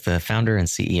Centera is the founder and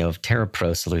CEO of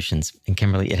TerraPro Solutions. And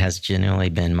Kimberly, it has genuinely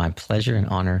been my pleasure and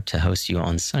honor to host you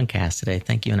on Suncast today.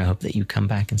 Thank you, and I hope that you come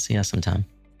back and see us sometime.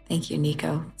 Thank you,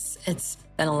 Nico. It's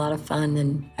been a lot of fun,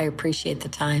 and I appreciate the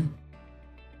time.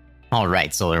 All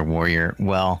right, Solar Warrior.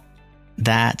 Well,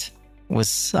 that was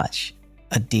such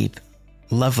a deep,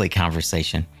 lovely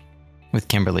conversation with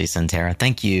Kimberly Centera.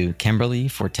 Thank you, Kimberly,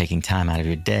 for taking time out of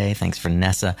your day. Thanks,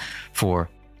 Vanessa, for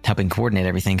helping coordinate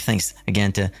everything. Thanks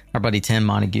again to our buddy Tim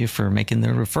Montague for making the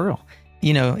referral.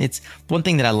 It's one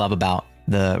thing that I love about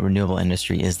the renewable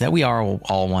industry is that we are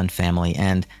all one family.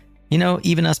 And,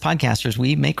 even us podcasters,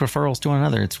 we make referrals to one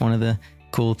another. It's one of the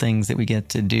cool things that we get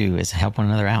to do is help one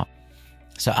another out.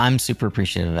 So I'm super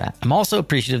appreciative of that. I'm also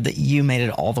appreciative that you made it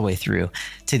all the way through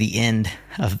to the end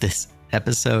of this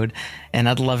episode. And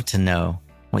I'd love to know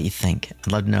what you think.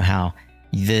 I'd love to know how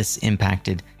this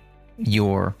impacted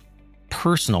your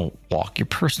personal walk, your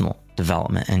personal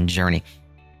development and journey.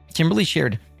 Kimberly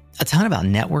shared a ton about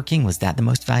networking. Was that the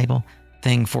most valuable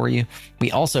thing for you?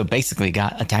 We also basically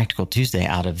got a Tactical Tuesday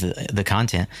out of the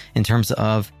content in terms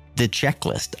of the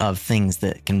checklist of things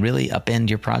that can really upend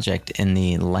your project in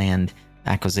the land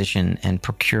acquisition and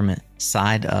procurement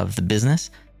side of the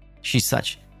business. She's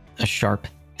such a sharp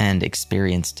and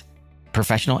experienced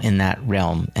professional in that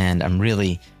realm. And I'm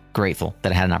really grateful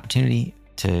that I had an opportunity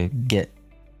to get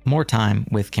more time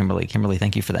with Kimberly. Kimberly,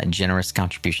 thank you for that generous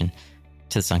contribution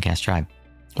to the Suncast tribe.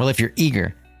 Well, if you're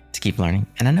eager to keep learning,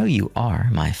 and I know you are,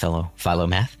 my fellow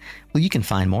Philomath, well, you can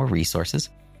find more resources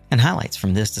and highlights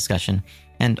from this discussion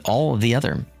and all of the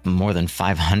other more than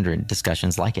 500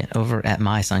 discussions like it over at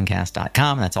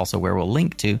mysuncast.com. That's also where we'll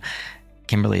link to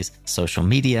Kimberly's social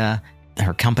media,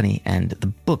 her company, and the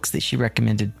books that she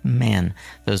recommended. Man,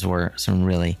 those were some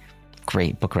really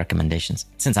great book recommendations.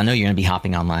 Since I know you're going to be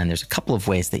hopping online, there's a couple of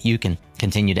ways that you can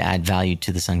continue to add value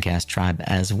to the Suncast tribe,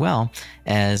 as well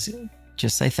as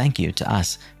just say thank you to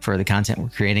us for the content we're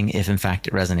creating if in fact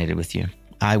it resonated with you.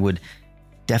 I would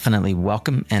definitely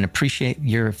welcome and appreciate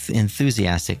your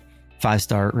enthusiastic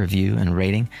 5-star review and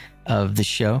rating of the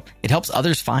show. It helps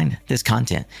others find this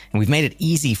content. And we've made it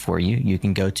easy for you. You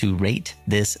can go to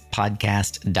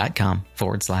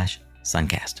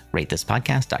ratethispodcast.com/Suncast.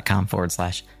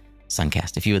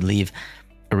 ratethispodcast.com/Suncast. If you would leave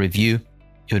a review,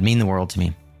 it would mean the world to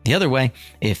me. The other way,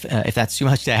 if that's too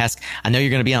much to ask, I know you're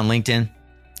going to be on LinkedIn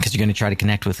because you're going to try to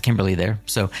connect with Kimberly there.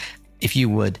 So if you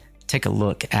would take a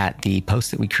look at the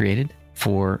post that we created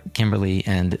for Kimberly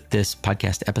and this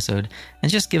podcast episode,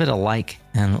 and just give it a like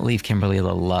and leave Kimberly a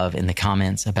little love in the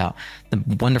comments about the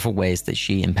wonderful ways that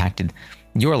she impacted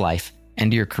your life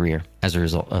and your career as a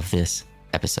result of this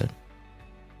episode.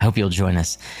 I hope you'll join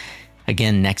us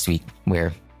again next week,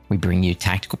 where we bring you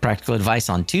tactical, practical advice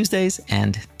on Tuesdays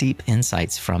and deep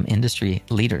insights from industry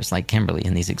leaders like Kimberly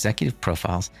in these executive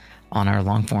profiles on our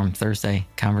long-form Thursday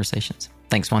conversations.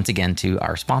 Thanks once again to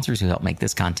our sponsors who help make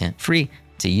this content free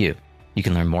to you. You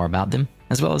can learn more about them,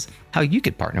 as well as how you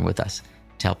could partner with us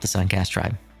to help the Suncast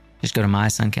tribe. Just go to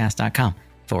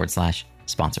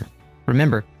mysuncast.com/sponsor.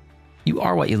 Remember, you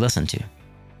are what you listen to.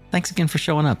 Thanks again for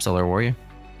showing up, Solar Warrior.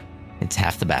 It's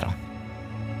half the battle.